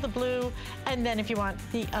purple, the blue, and then if you want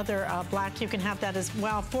the other black, you can have that as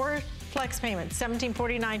well. 4 flex payments,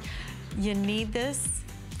 $17.49. You need this.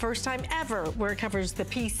 First time ever where it covers the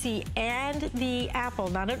PC and the Apple,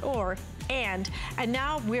 not an or, and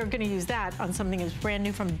now we're going to use that on something that's brand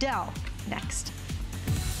new from Dell next.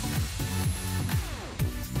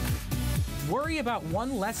 Worry about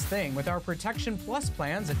one less thing with our Protection Plus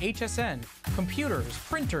plans at HSN. Computers,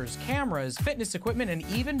 printers, cameras, fitness equipment, and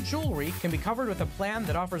even jewelry can be covered with a plan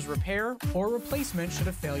that offers repair or replacement should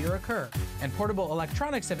a failure occur. And portable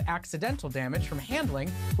electronics have accidental damage from handling,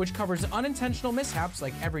 which covers unintentional mishaps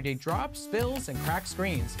like everyday drops, spills, and cracked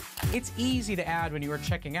screens. It's easy to add when you are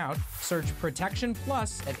checking out. Search Protection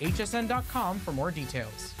Plus at hsn.com for more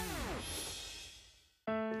details.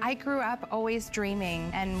 I grew up always dreaming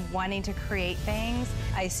and wanting to create things.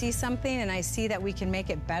 I see something and I see that we can make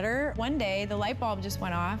it better. One day, the light bulb just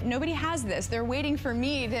went off. Nobody has this. They're waiting for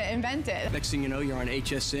me to invent it. Next thing you know, you're on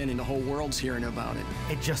HSN and the whole world's hearing about it.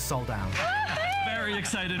 It just sold out. Very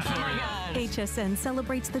excited for you. HSN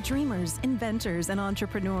celebrates the dreamers, inventors, and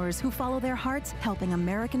entrepreneurs who follow their hearts, helping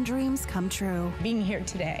American dreams come true. Being here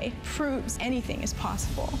today proves anything is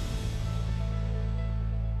possible.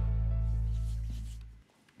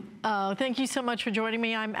 Oh, thank you so much for joining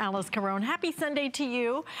me. I'm Alice Carone. Happy Sunday to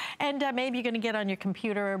you. And maybe you're going to get on your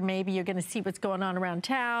computer. Maybe you're going to see what's going on around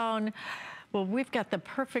town. Well, we've got the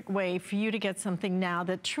perfect way for you to get something now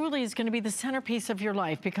that truly is going to be the centerpiece of your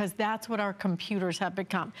life, because that's what our computers have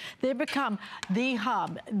become. They've become the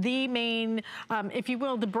hub, the main, if you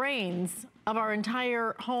will, the brains of our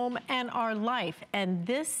entire home and our life. And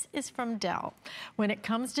this is from Dell. When it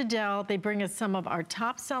comes to Dell, they bring us some of our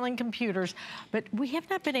top selling computers, but we have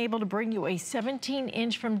not been able to bring you a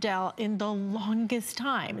 17-inch from Dell in the longest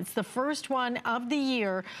time. It's the first one of the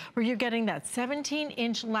year where you're getting that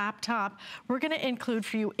 17-inch laptop. We're gonna include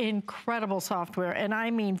for you incredible software, and I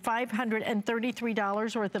mean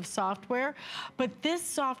 $533 worth of software, but this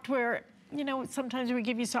software, you know, sometimes we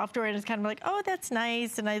give you software and it's kind of like, oh, that's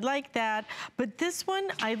nice, and I like that. But this one,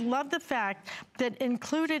 I love the fact that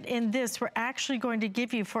included in this, we're actually going to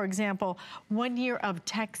give you, for example, 1 year of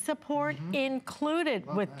tech support included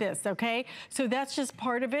with this, okay? So that's just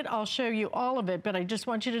part of it. I'll show you all of it, but I just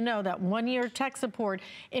want you to know that 1 year tech support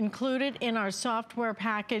included in our software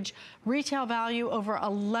package, retail value over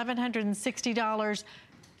 $1,160.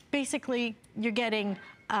 Basically, you're getting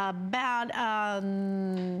about,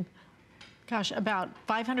 about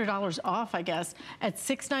 $500 off, I guess, at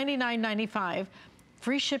 $699.95,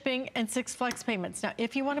 free shipping and 6 flex payments. Now,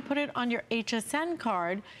 if you want to put it on your HSN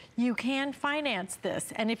card, you can finance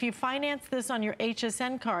this. And if you finance this on your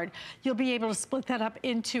HSN card, you'll be able to split that up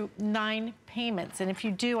into 9 payments. And if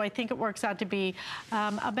you do, I think it works out to be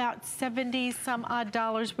about 70 some odd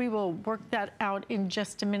dollars. We will work that out in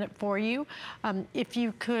just a minute for you. If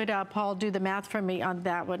you could, Paul, do the math for me on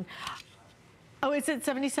that one. Oh, is it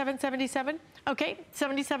 77.77? Okay,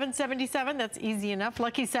 77.77, that's easy enough.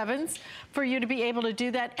 Lucky sevens for you to be able to do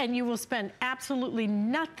that, and you will spend absolutely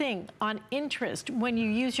nothing on interest when you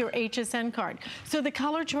use your HSN card. So the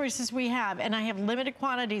color choices we have, and I have limited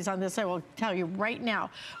quantities on this, I will tell you right now.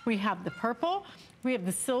 We have the purple, we have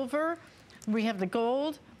the silver, we have the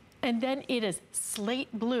gold, and then it is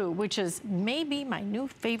slate blue, which is maybe my new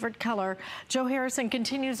favorite color. Joe Harrison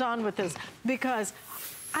continues on with this because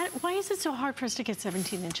why is it so hard for us to get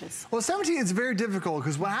 17 inches? Well, 17 is very difficult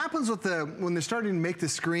because what happens with when they're starting to make the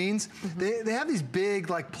screens, they have these big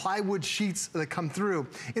like plywood sheets that come through,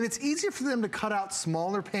 and it's easier for them to cut out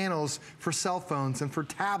smaller panels for cell phones and for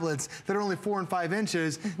tablets that are only 4 and 5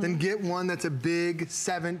 inches than get one that's a big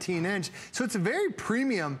 17-inch. So it's a very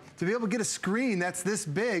premium to be able to get a screen that's this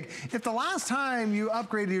big. If the last time you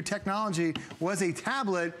upgraded your technology was a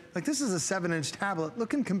tablet, like this is a 7-inch tablet,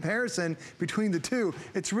 look in comparison between the two.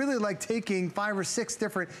 It's really like taking 5 or 6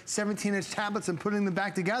 different 17-inch tablets and putting them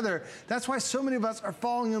back together. That's why so many of us are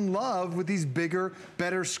falling in love with these bigger,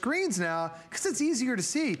 better screens now, because it's easier to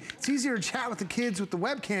see. It's easier to chat with the kids with the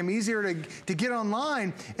webcam, easier to get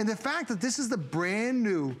online. And the fact that this is the brand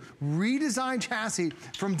new redesigned chassis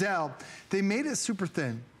from Dell, they made it super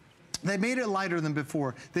thin. They made it lighter than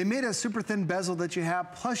before. They made a super thin bezel that you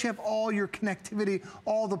have, plus you have all your connectivity,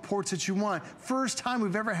 all the ports that you want. First time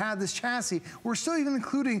we've ever had this chassis. We're still even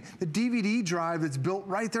including the DVD drive that's built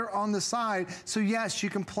right there on the side. So yes, you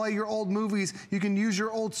can play your old movies, you can use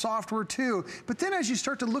your old software too. But then as you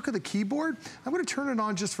start to look at the keyboard, I'm gonna turn it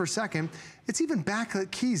on just for a second. It's even backlit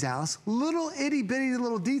keys, Alice. Little itty bitty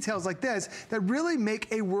little details like this that really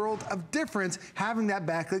make a world of difference having that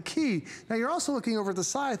backlit key. Now you're also looking over at the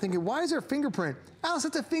side thinking, why is there a fingerprint? Alice,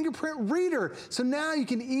 it's a fingerprint reader. So now you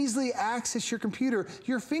can easily access your computer.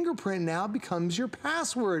 Your fingerprint now becomes your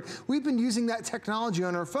password. We've been using that technology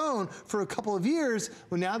on our phone for a couple of years.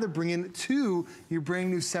 Well, now they're bringing it to your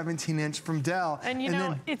brand new 17-inch from Dell. And you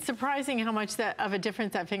know, it's surprising how much of a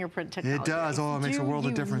difference that fingerprint technology It does. Oh, it makes a world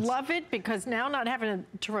of difference. You love it because now not having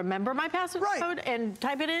to remember my password code and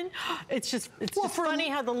type it in, it's just funny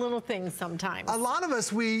how the little things sometimes. A lot of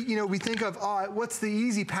us, we think of, what's the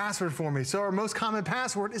easy password password for me. So our most common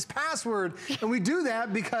password is password. And we do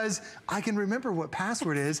that because I can remember what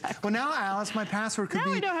password is. Well, now, Alice, my password could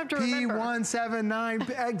be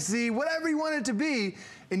P179XZ, whatever you want it to be.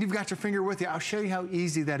 And you've got your finger with you. I'll show you how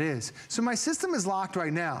easy that is. So my system is locked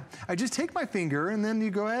right now. I just take my finger and then you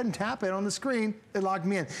go ahead and tap it on the screen. It locked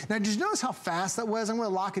me in. Now, did you notice how fast that was? I'm gonna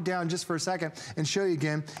lock it down just for a second and show you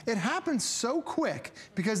again. It happens so quick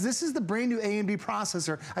because this is the brand new AMD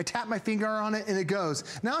processor. I tap my finger on it and it goes.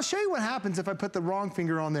 Now I'll show you what happens if I put the wrong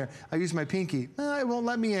finger on there. I use my pinky. It won't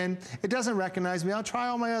let me in. It doesn't recognize me. I'll try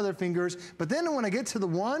all my other fingers. But then when I get to the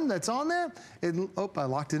one that's on there, I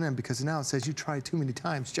locked it in because now it says you tried too many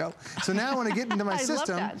times, Joe. So now when I get into my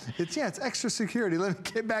system, it's extra security. Let me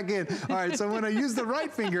get back in. All right, so when I use the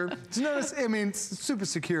right finger, just notice, I mean, it's super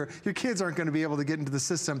secure. Your kids aren't gonna be able to get into the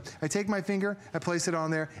system. I take my finger, I place it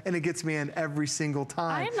on there, and it gets me in every single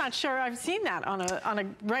time. I'm not sure I've seen that on a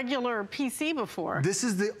regular PC before. This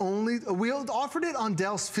is the only, we offered it on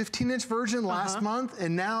Dell's 15-inch version last month,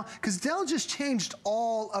 and now, because Dell just changed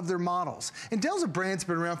all of their models. And Dell's a brand that's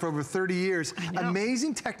been around for over 30 years.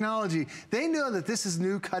 Amazing technology. They know that this is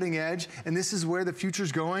new, cutting edge, and this is where the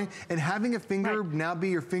future's going. And having a finger now be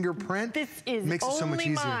your fingerprint makes it so much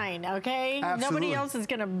easier. Mine, okay? Absolutely. Nobody else is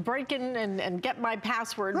gonna break in and get my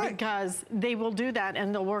password because they will do that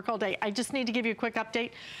and they'll work all day. I just need to give you a quick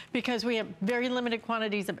update because we have very limited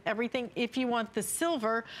quantities of everything. If you want the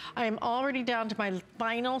silver, I am already down to my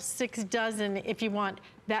final 6 dozen. If you want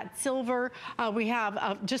that silver, we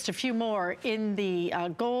have just a few more in the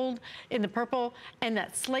gold, in the purple, and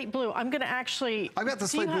that slate blue. I'm gonna actually— I've got the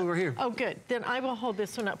slate blue over here. Oh, good. Then I will hold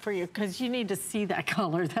this one up for you because you need to see that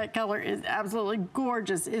color. That color is absolutely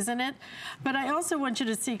gorgeous, isn't it? But I also want you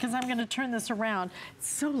to see, because I'm gonna turn this around, it's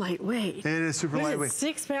so lightweight. It is super lightweight.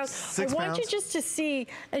 6 pounds. 6 I want pounds. you just to see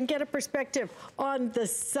and get a perspective on the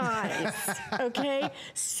size, okay?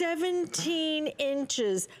 17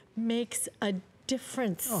 inches makes a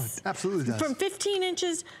difference. Oh, it absolutely does. From 15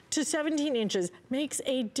 inches to 17 inches makes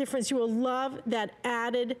a difference. You will love that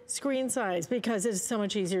added screen size because it's so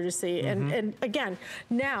much easier to see. And again,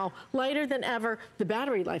 now, lighter than ever, the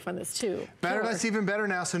battery life on this too. Battery life's even better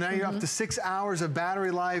now, so now you're up to 6 hours of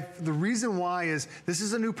battery life. The reason why is this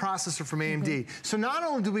is a new processor from AMD. So not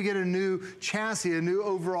only do we get a new chassis, a new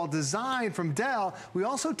overall design from Dell, we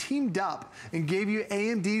also teamed up and gave you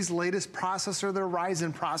AMD's latest processor, their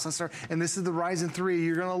Ryzen processor, and this is the Ryzen 3.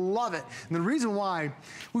 You're gonna love it. And the reason why,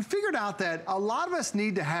 we figured out that a lot of us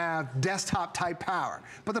need to have desktop type power.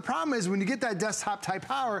 But the problem is when you get that desktop type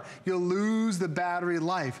power, you'll lose the battery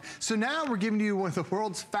life. So now we're giving you one of the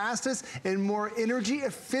world's fastest and more energy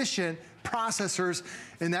efficient processors,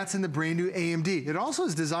 and that's in the brand new AMD. It also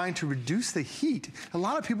is designed to reduce the heat. A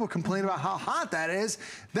lot of people complain about how hot that is.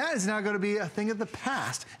 That is now going to be a thing of the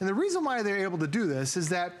past. And the reason why they're able to do this is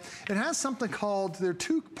that it has something called, there are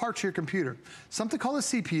 2 parts of your computer. Something called a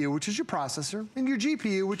CPU, which is your processor, and your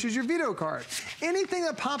GPU, which is your video card. Anything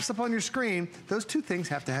that pops up on your screen, those 2 things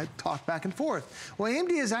have to talk back and forth. Well,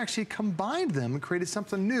 AMD has actually combined them and created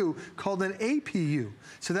something new called an APU.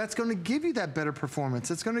 So that's going to give you that better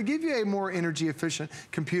performance. It's going to give you a more energy efficient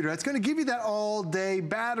computer. It's going to give you that all day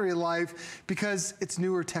battery life because it's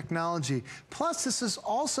newer technology. Plus, this is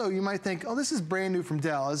also, you might think, oh, this is brand new from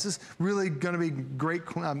Dell. Is this really going to be great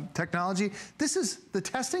technology? This is, the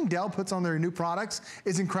testing Dell puts on their new products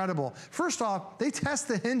is incredible. First off, they test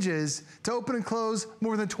the hinges to open and close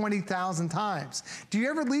more than 20,000 times. Do you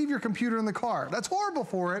ever leave your computer in the car? That's horrible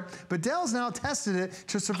for it, but Dell's now tested it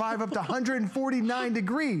to survive up to 149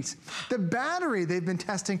 degrees. The battery they've been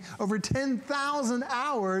testing over 10,000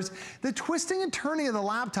 hours. The twisting and turning of the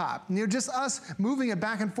laptop, just us moving it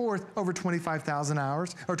back and forth over 25,000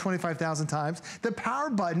 hours or 25,000 times. The power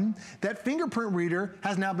button, that fingerprint reader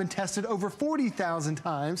has now been tested over 40,000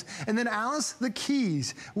 times. And then Alice, the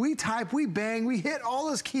keys. We type, we bang, we hit all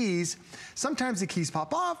those keys. Sometimes the keys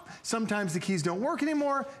pop off, sometimes the keys don't work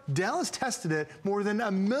anymore. Dell has tested it more than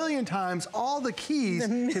 1,000,000 times, all the keys to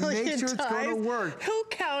make sure it's going to work. Who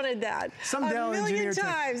counted that? Some Dell engineer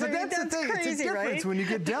times. But that's the thing, crazy, it's a difference right? when you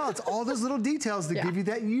get Dell. It's all those little details that give you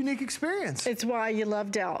that unique experience. It's why you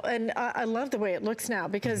love Dell. And I love the way it looks now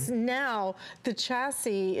because now the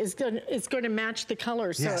chassis is going to match the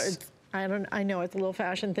color. So it's, I know it's a little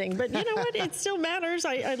fashion thing, but you know what? It still matters.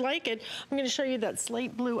 I like it. I'm going to show you that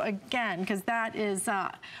slate blue again because that is,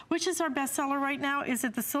 which is our best seller right now? Is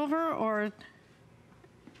it the silver or?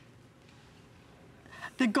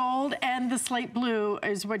 The gold and the slate blue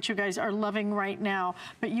is what you guys are loving right now,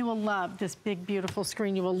 but you will love this big, beautiful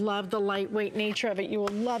screen. You will love the lightweight nature of it. You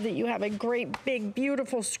will love that you have a great, big,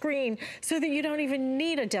 beautiful screen so that you don't even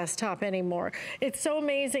need a desktop anymore. It's so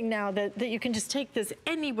amazing now that you can just take this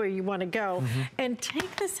anywhere you want to go. And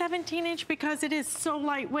take the 17-inch because it is so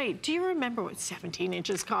lightweight. Do you remember what 17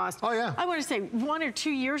 inches cost? Oh, yeah. I want to say 1 or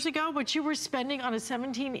 2 years ago, what you were spending on a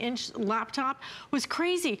 17-inch laptop was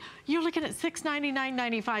crazy. You're looking at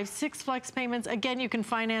 $699.95, 6 flex payments. Again, you can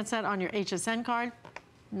finance that on your HSN card.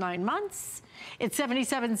 9 months. It's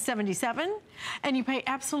 $77.77, and you pay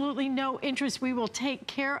absolutely no interest. We will take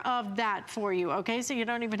care of that for you, okay? So you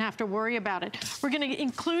don't even have to worry about it. We're going to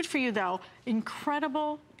include for you, though,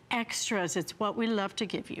 incredible extras. It's what we love to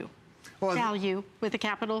give you. Well, value with a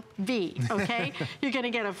capital V, okay? You're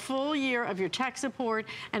gonna get a full year of your tech support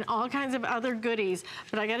and all kinds of other goodies.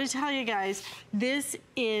 But I gotta tell you guys, this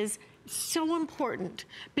is so important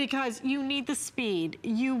because you need the speed.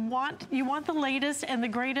 You want the latest and the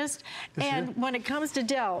greatest. And when it comes to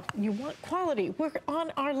Dell, you want quality. We're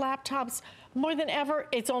on our laptops more than ever.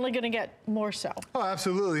 It's only going to get more so. Oh,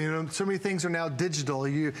 absolutely. You know, so many things are now digital.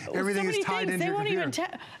 Everything is tied into your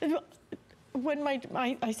computer. When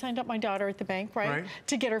I signed up my daughter at the bank, right?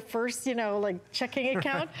 To get her first, like checking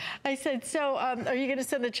account. I said, so are you going to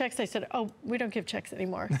send the checks? I said, oh, we don't give checks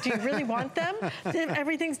anymore. Do you really want them?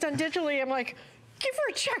 Everything's done digitally. I'm like, give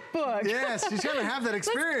her a checkbook. Yes, she's got to have that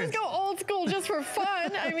experience. Let's go old school just for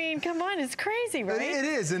fun. I mean, come on, it's crazy, right? It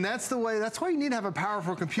is, and that's the way. That's why you need to have a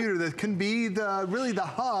powerful computer that can be really the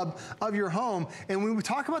hub of your home. And when we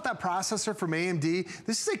talk about that processor from AMD,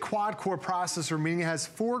 this is a quad-core processor, meaning it has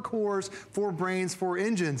 4 cores, 4 brains, 4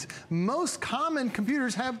 engines. Most common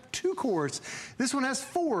computers have 2 cores. This one has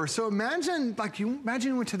 4. So imagine you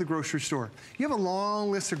went to the grocery store. You have a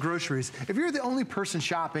long list of groceries. If you're the only person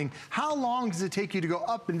shopping, how long does it take you to go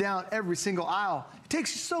up and down every single aisle? It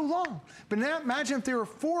takes you so long. But now imagine if there were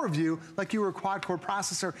 4 of you, like you were a quad-core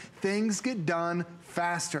processor, things get done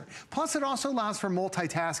faster. Plus, it also allows for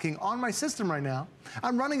multitasking. On my system right now,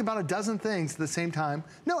 I'm running about a dozen things at the same time.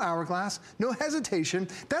 No hourglass, no hesitation.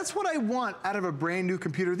 That's what I want out of a brand new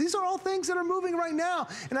computer. These are all things that are moving right now,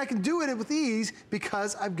 and I can do it with ease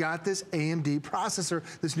because I've got this AMD processor,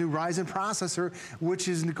 this new Ryzen processor, which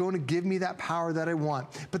is going to give me that power that I want.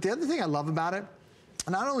 But the other thing I love about it,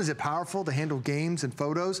 not only is it powerful to handle games and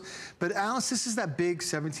photos, but Alice, this is that big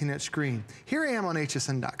 17-inch screen. Here I am on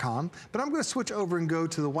hsn.com, but I'm going to switch over and go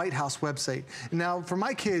to the White House website. Now, for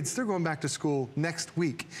my kids, they're going back to school next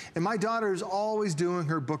week, and my daughter is always doing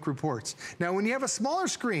her book reports. Now, when you have a smaller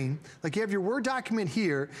screen, like you have your Word document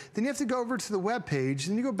here, then you have to go over to the web page,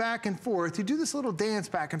 and you go back and forth. You do this little dance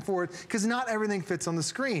back and forth, because not everything fits on the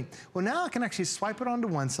screen. Well, now I can actually swipe it onto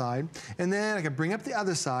one side, and then I can bring up the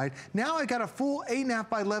other side. Now I got a full 8.5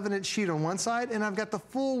 by 11-inch sheet on one side, and I've got the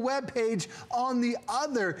full web page on the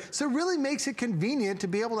other. So it really makes it convenient to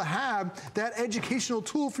be able to have that educational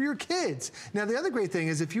tool for your kids. Now, the other great thing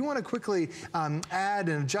is if you want to quickly add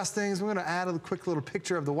and adjust things, we're going to add a quick little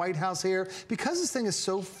picture of the White House here. Because this thing is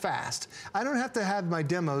so fast, I don't have to have my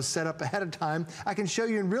demos set up ahead of time. I can show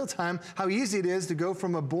you in real time how easy it is to go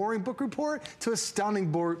from a boring book report to a stunning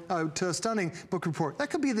book report. That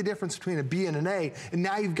could be the difference between a B and an A, and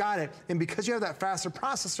now you've got it. And because you have that faster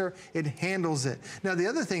processor, it handles it. Now, the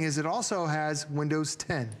other thing is it also has Windows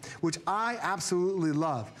 10, which I absolutely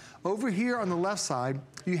love. Over here on the left side,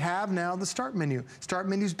 you have now the Start menu. Start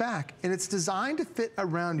menu's back, and it's designed to fit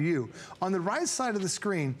around you. On the right side of the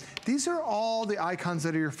screen, these are all the icons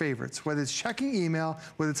that are your favorites, whether it's checking email,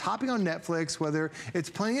 whether it's hopping on Netflix, whether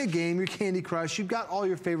it's playing a game, your Candy Crush, you've got all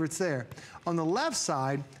your favorites there. On the left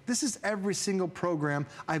side, this is every single program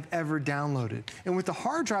I've ever downloaded. And with the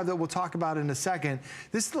hard drive that we'll talk about in a second,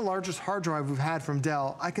 this is the largest hard drive we've had from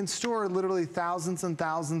Dell. I can store literally thousands and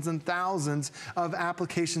thousands and thousands of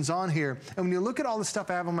applications on here. And when you look at all the stuff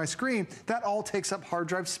I have on my screen, that all takes up hard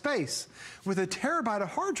drive space. With a terabyte of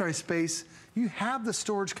hard drive space, you have the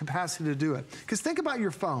storage capacity to do it. Because think about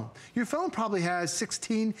your phone. Your phone probably has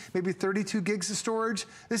 16, maybe 32 gigs of storage.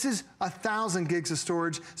 This is 1,000 gigs of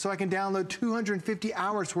storage, so I can download 250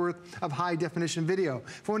 hours worth of high definition video.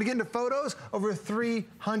 If I want to get into photos, over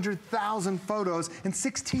 300,000 photos and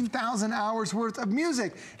 16,000 hours worth of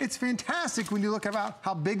music. It's fantastic when you look about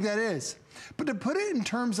how big that is. But to put it in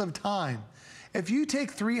terms of time, if you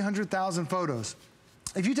take 300,000 photos,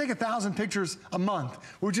 if you take 1,000 pictures a month,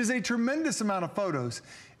 which is a tremendous amount of photos,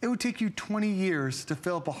 it would take you 20 years to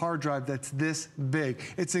fill up a hard drive that's this big.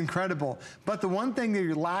 It's incredible. But the one thing that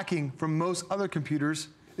you're lacking from most other computers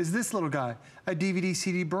is this little guy, a DVD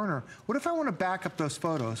CD burner. What if I want to back up those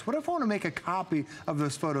photos? What if I want to make a copy of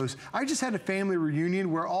those photos? I just had a family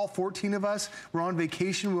reunion where all 14 of us were on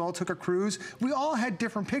vacation. We all took a cruise. We all had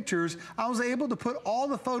different pictures. I was able to put all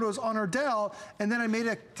the photos on our Dell, and then I made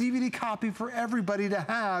a DVD copy for everybody to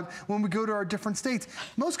have when we go to our different states.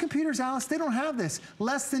 Most computers, Alice, they don't have this.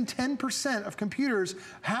 Less than 10% of computers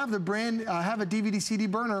have the brand, have a DVD CD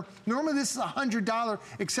burner. Normally this is a $100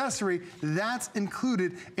 accessory. That's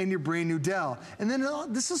included in your brand new Dell. And then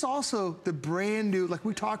this is also the brand new, like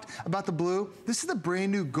we talked about the blue, this is the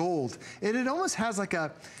brand new gold. And it almost has like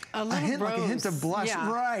a hint of blush.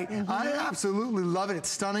 Yeah. Right. I absolutely love it. It's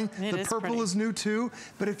stunning. The purple is new too.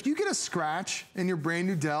 But if you get a scratch in your brand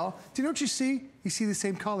new Dell, do you know what you see? You see the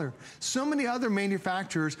same color. So many other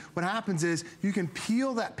manufacturers, what happens is you can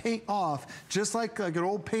peel that paint off, just like an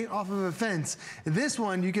old paint off of a fence. This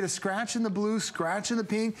one, you get a scratch in the blue, scratch in the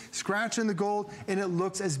pink, scratch in the gold, and it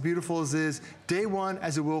looks as beautiful as is day one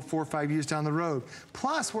as it will 4 or 5 years down the road.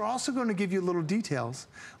 Plus, we're also going to give you little details,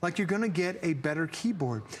 like you're going to get a better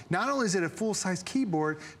keyboard. Not only is it a full-size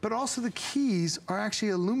keyboard, but also the keys are actually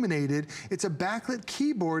illuminated. It's a backlit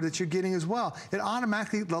keyboard that you're getting as well. It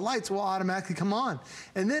automatically, the lights will automatically come on.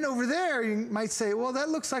 And then over there, you might say, well, that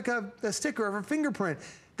looks like a sticker of a fingerprint.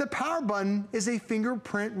 The power button is a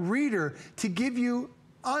fingerprint reader to give you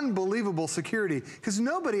unbelievable security, because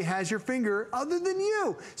nobody has your finger other than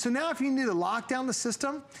you. So now if you need to lock down the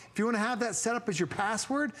system, if you want to have that set up as your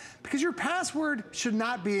password, because your password should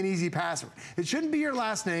not be an easy password. It shouldn't be your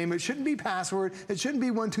last name. It shouldn't be password. It shouldn't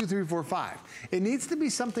be 1, 2, 3, 4, 5. It needs to be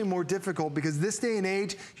something more difficult, because this day and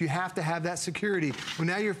age, you have to have that security. Well,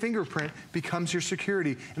 now your fingerprint becomes your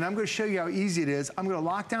security. And I'm going to show you how easy it is. I'm going to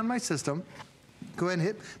lock down my system. Go ahead and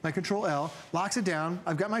hit my Control L, locks it down.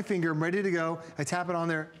 I've got my finger, I'm ready to go. I tap it on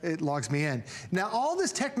there, it logs me in. Now, all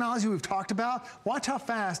this technology we've talked about, watch how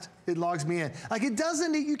fast it logs me in. Like it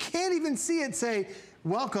doesn't, you can't even see it say,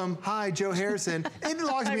 welcome, hi, Joe Harrison. It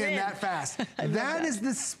logs me in that fast. That is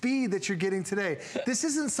the speed that you're getting today. This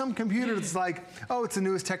isn't some computer that's like, oh, it's the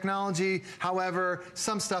newest technology. However,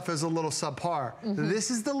 some stuff is a little subpar. This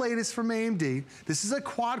is the latest from AMD. This is a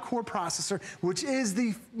quad-core processor, which is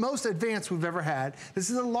the most advanced we've ever had. This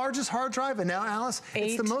is the largest hard drive, and now, Alice,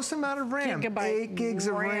 it's the most amount of RAM. 8 gigs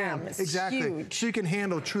of RAM. Exactly. Huge. So you can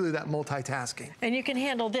handle truly that multitasking. And you can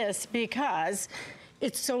handle this because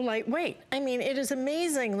it's so lightweight. I mean, it is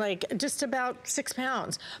amazing, like just about 6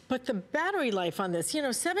 pounds. But the battery life on this, you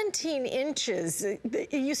know, 17 inches,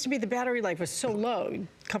 it used to be the battery life was so low,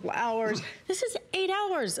 a couple of hours. This is 8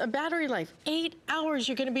 hours of battery life. 8 hours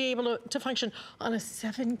you're gonna be able to function on a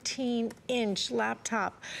 17-inch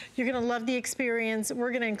laptop. You're gonna love the experience.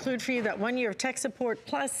 We're gonna include for you that 1 year of tech support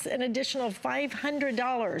plus an additional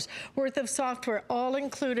 $500 worth of software, all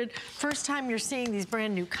included. First time you're seeing these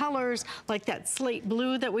brand new colors, like that slate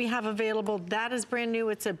blue that we have available. That is brand new.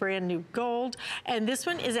 It's a brand new gold. And this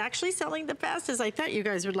one is actually selling the fastest. I thought you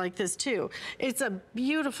guys would like this too. It's a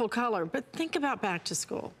beautiful color, but think about back to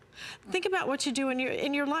school. Think about what you do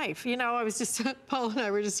in your life. You know, I was just, Paul and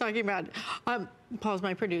I were just talking about, Paul's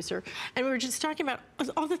my producer, and we were just talking about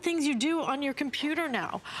all the things you do on your computer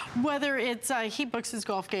now. Whether it's, he books his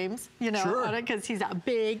golf games, you know, on it, because he's a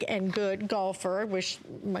big and good golfer. I wish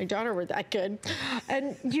my daughter were that good.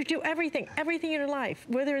 And you do everything in your life,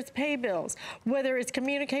 whether it's pay bills, whether it's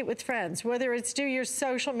communicate with friends, whether it's do your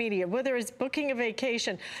social media, whether it's booking a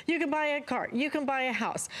vacation. You can buy a car, you can buy a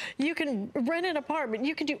house, you can rent an apartment,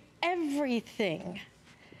 you can do everything.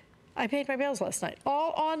 I paid my bills last night,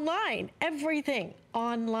 all online, everything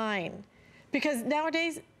online. Because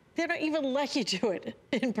nowadays, they don't even let you do it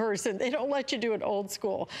in person. They don't let you do it old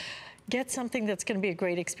school. Get something that's gonna be a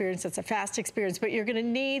great experience, that's a fast experience, but you're gonna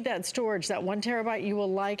need that storage, that 1 terabyte. You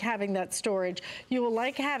will like having that storage. You will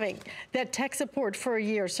like having that tech support for a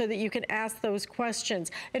year so that you can ask those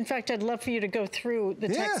questions. In fact, I'd love for you to go through the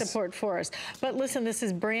tech support for us. But listen, this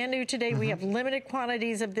is brand new today. We have limited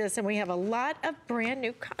quantities of this, and we have a lot of brand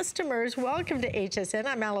new customers. Welcome to HSN.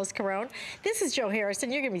 I'm Alice Carone. This is Joe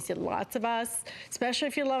Harrison. You're gonna be seeing lots of us, especially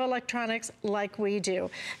if you love electronics like we do.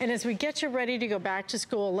 And as we get you ready to go back to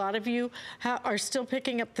school, a lot of you are still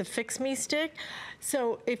picking up the Fix Me stick.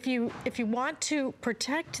 So if you want to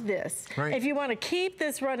protect this, if you want to keep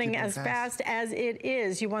this running as fast as it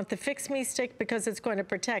is, you want the Fix Me stick because it's going to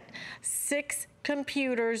protect 6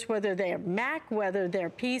 computers, whether they're Mac, whether they're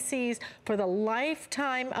PCs, for the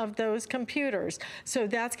lifetime of those computers. So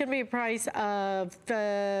that's going to be a price of,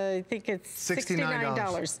 I think it's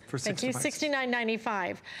 $69. For 6 Thank you,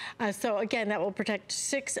 $69.95. So again, that will protect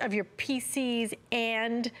 6 of your PCs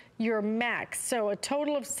and your Macs. So a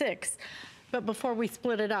total of 6. But before we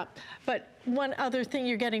split it up, but one other thing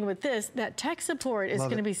you're getting with this, that tech support is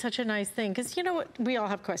going to be such a nice thing, because you know what, we all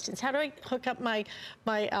have questions. How do I hook up my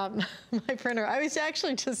printer? I was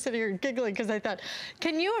actually just sitting here giggling because I thought,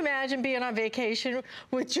 can you imagine being on vacation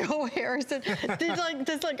with Joe Harrison?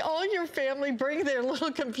 Does like all your family bring their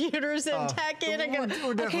little computers and tech in and go,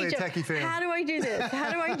 we're definitely okay, a techie fan. How do I do this?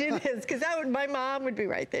 How do I do this? Because my mom would be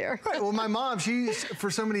right there. Right, well, my mom, for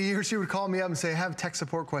so many years, she would call me up and say, I have a tech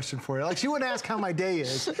support question for you. Like, she wouldn't ask how my day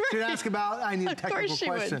is. She would ask about, I need a technical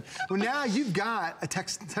question. Well, now you've got a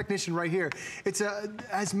technician right here. It's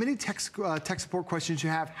as many tech support questions you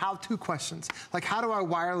have how-to questions. Like, how do I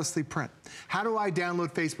wirelessly print? How do I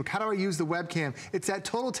download Facebook? How do I use the webcam? It's that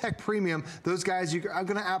Total Tech Premium. Those guys are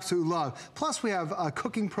going to absolutely love. Plus, we have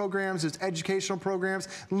cooking programs. There's educational programs.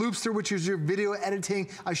 Loopster, which is your video editing.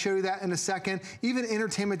 I'll show you that in a second. Even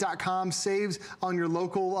entertainment.com saves on your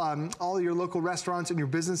local, all your local restaurants and your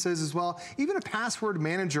businesses as well. Even a password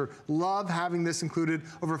manager. Love having this included.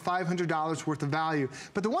 Over $500 worth of value.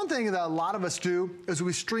 But the one thing that a lot of us do is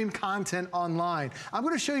we stream content online. I'm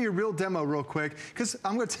going to show you a real demo real quick, because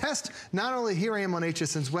I'm going to test, not only here I am on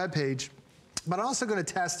HSN's webpage, but I'm also going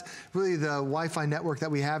to test really the Wi-Fi network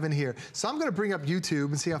that we have in here. So I'm going to bring up YouTube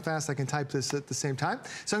and see how fast I can type this at the same time.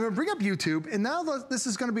 So I'm going to bring up YouTube, and now this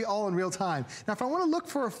is going to be all in real time. Now, if I want to look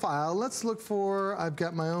for a file, let's look for, I've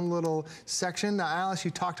got my own little section. Now, Alice,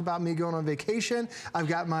 you talked about me going on vacation. I've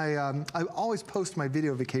got my, I always post my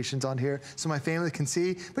video vacations on here so my family can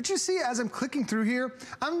see. But you see, as I'm clicking through here,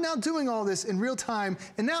 I'm now doing all this in real time,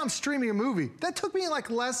 and now I'm streaming a movie. That took me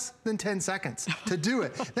like less than 10 seconds to do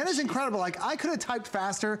it. That is incredible. Like, I could have typed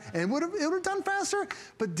faster and it would have done faster,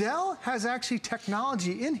 but Dell has actually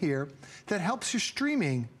technology in here that helps your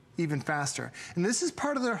streaming even faster. And this is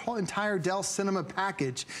part of their whole entire Dell Cinema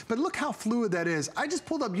package. But look how fluid that is. I just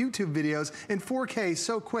pulled up YouTube videos in 4K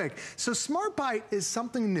so quick. So Smart Byte is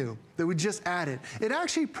something new that we just added. It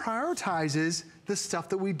actually prioritizes the stuff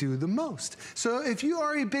that we do the most. So if you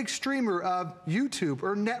are a big streamer of YouTube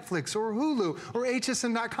or Netflix or Hulu or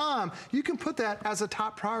HSN.com, you can put that as a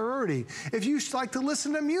top priority. If you like to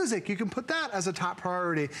listen to music, you can put that as a top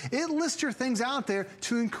priority. It lists your things out there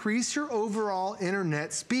to increase your overall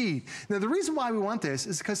internet speed. Now, the reason why we want this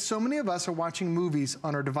is because so many of us are watching movies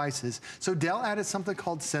on our devices. So Dell added something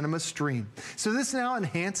called Cinema Stream. So this now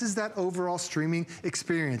enhances that overall streaming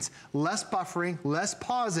experience. Less buffering, less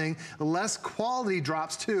pausing, less quality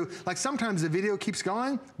drops too. Like sometimes the video keeps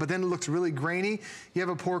going, but then it looks really grainy. You have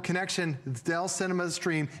a poor connection. Dell Cinema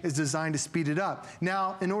Stream is designed to speed it up.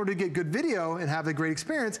 Now, in order to get good video and have a great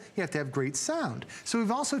experience, you have to have great sound. So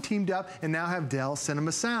we've also teamed up and now have Dell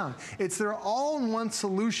Cinema Sound. It's their all-in-one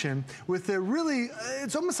solution with a really,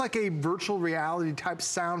 it's almost like a virtual reality type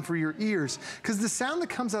sound for your ears, because the sound that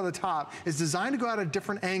comes out of the top is designed to go out at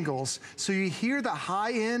different angles. So you hear the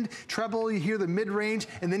high-end treble, you hear the mid-range,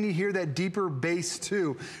 and then you hear that deeper bass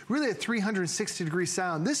too. Really a 360-degree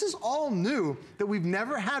sound. This is all new that we've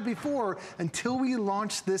never had before until we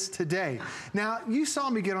launched this today. Now, you saw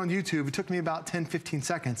me get on YouTube. It took me about 10, 15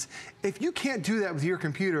 seconds. If you can't do that with your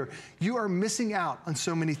computer, you are missing out on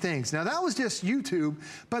so many things. Now, that was just YouTube,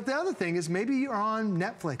 but the other thing is maybe you're on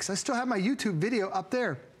Netflix. I still have my YouTube video up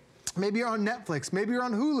there. Maybe you're on Netflix, maybe you're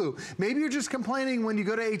on Hulu, maybe you're just complaining when you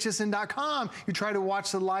go to hsn.com, you try to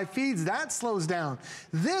watch the live feeds, that slows down.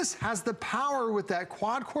 This has the power with that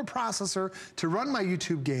quad-core processor to run my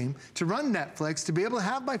YouTube game, to run Netflix, to be able to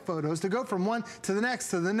have my photos, to go from one to the next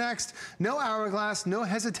to the next. No hourglass, no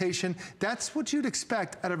hesitation. That's what you'd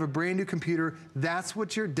expect out of a brand new computer. That's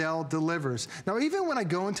what your Dell delivers. Now, even when I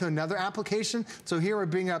go into another application, so here I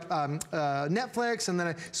bring up Netflix, and then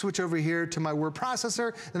I switch over here to my word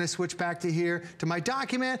processor, then I switch back to here to my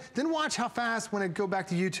document, then watch how fast when I go back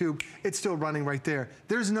to YouTube, it's still running right there.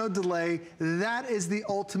 There's no delay. That is the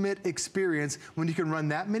ultimate experience when you can run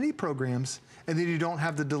that many programs and then you don't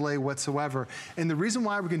have the delay whatsoever. And the reason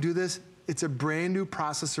why we can do this, it's a brand new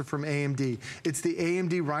processor from AMD. It's the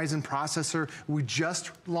AMD Ryzen processor. We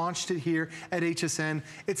just launched it here at HSN.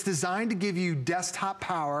 It's designed to give you desktop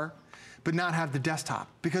power, but not have the desktop.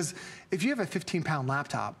 Because if you have a 15-pound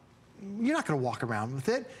laptop, you're not going to walk around with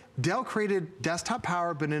it. Dell created desktop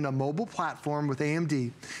power, but in a mobile platform with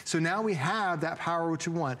AMD. So now we have that power which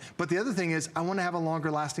you want. But the other thing is, I want to have a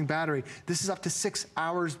longer lasting battery. This is up to 6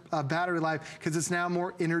 hours battery life because it's now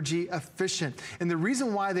more energy efficient. And the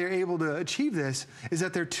reason why they're able to achieve this is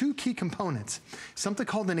that there are two key components, something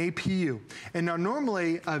called an APU. And now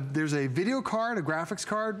normally there's a video card, a graphics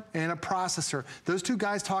card, and a processor. Those two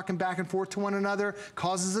guys talking back and forth to one another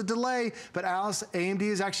causes a delay, but AMD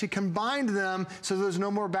has actually combined them so there's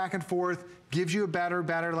no more back back and forth, gives you a better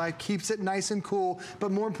battery life, keeps it nice and cool, but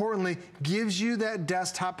more importantly, gives you that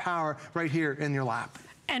desktop power right here in your lap.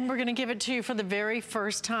 And we're gonna give it to you for the very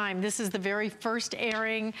first time. This is the very first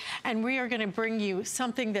airing, and we are gonna bring you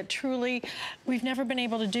something that truly we've never been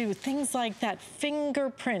able to do. Things like that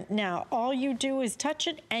fingerprint now. All you do is touch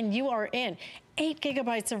it and you are in. 8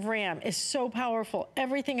 gigabytes of RAM is so powerful.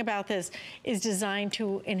 Everything about this is designed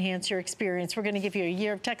to enhance your experience. We're gonna give you a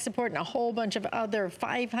year of tech support and a whole bunch of other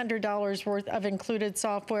 $500 worth of included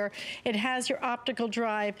software. It has your optical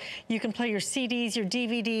drive. You can play your CDs, your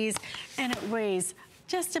DVDs, and it weighs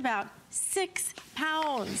just about 6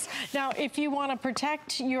 pounds. Now, if you want to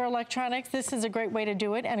protect your electronics, this is a great way to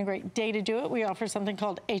do it and a great day to do it. We offer something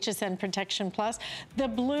called HSN Protection Plus. The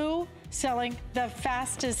blue selling the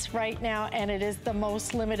fastest right now, and it is the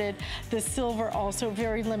most limited. The silver also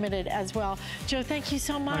very limited as well. Joe, thank you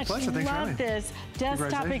so much. My pleasure. Thanks for having me. Love this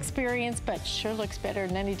desktop experience, but sure looks better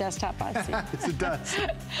than any desktop I've seen. Yes, it does.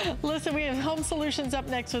 Listen, we have Home Solutions up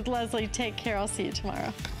next with Leslie. Take care. I'll see you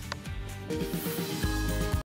tomorrow.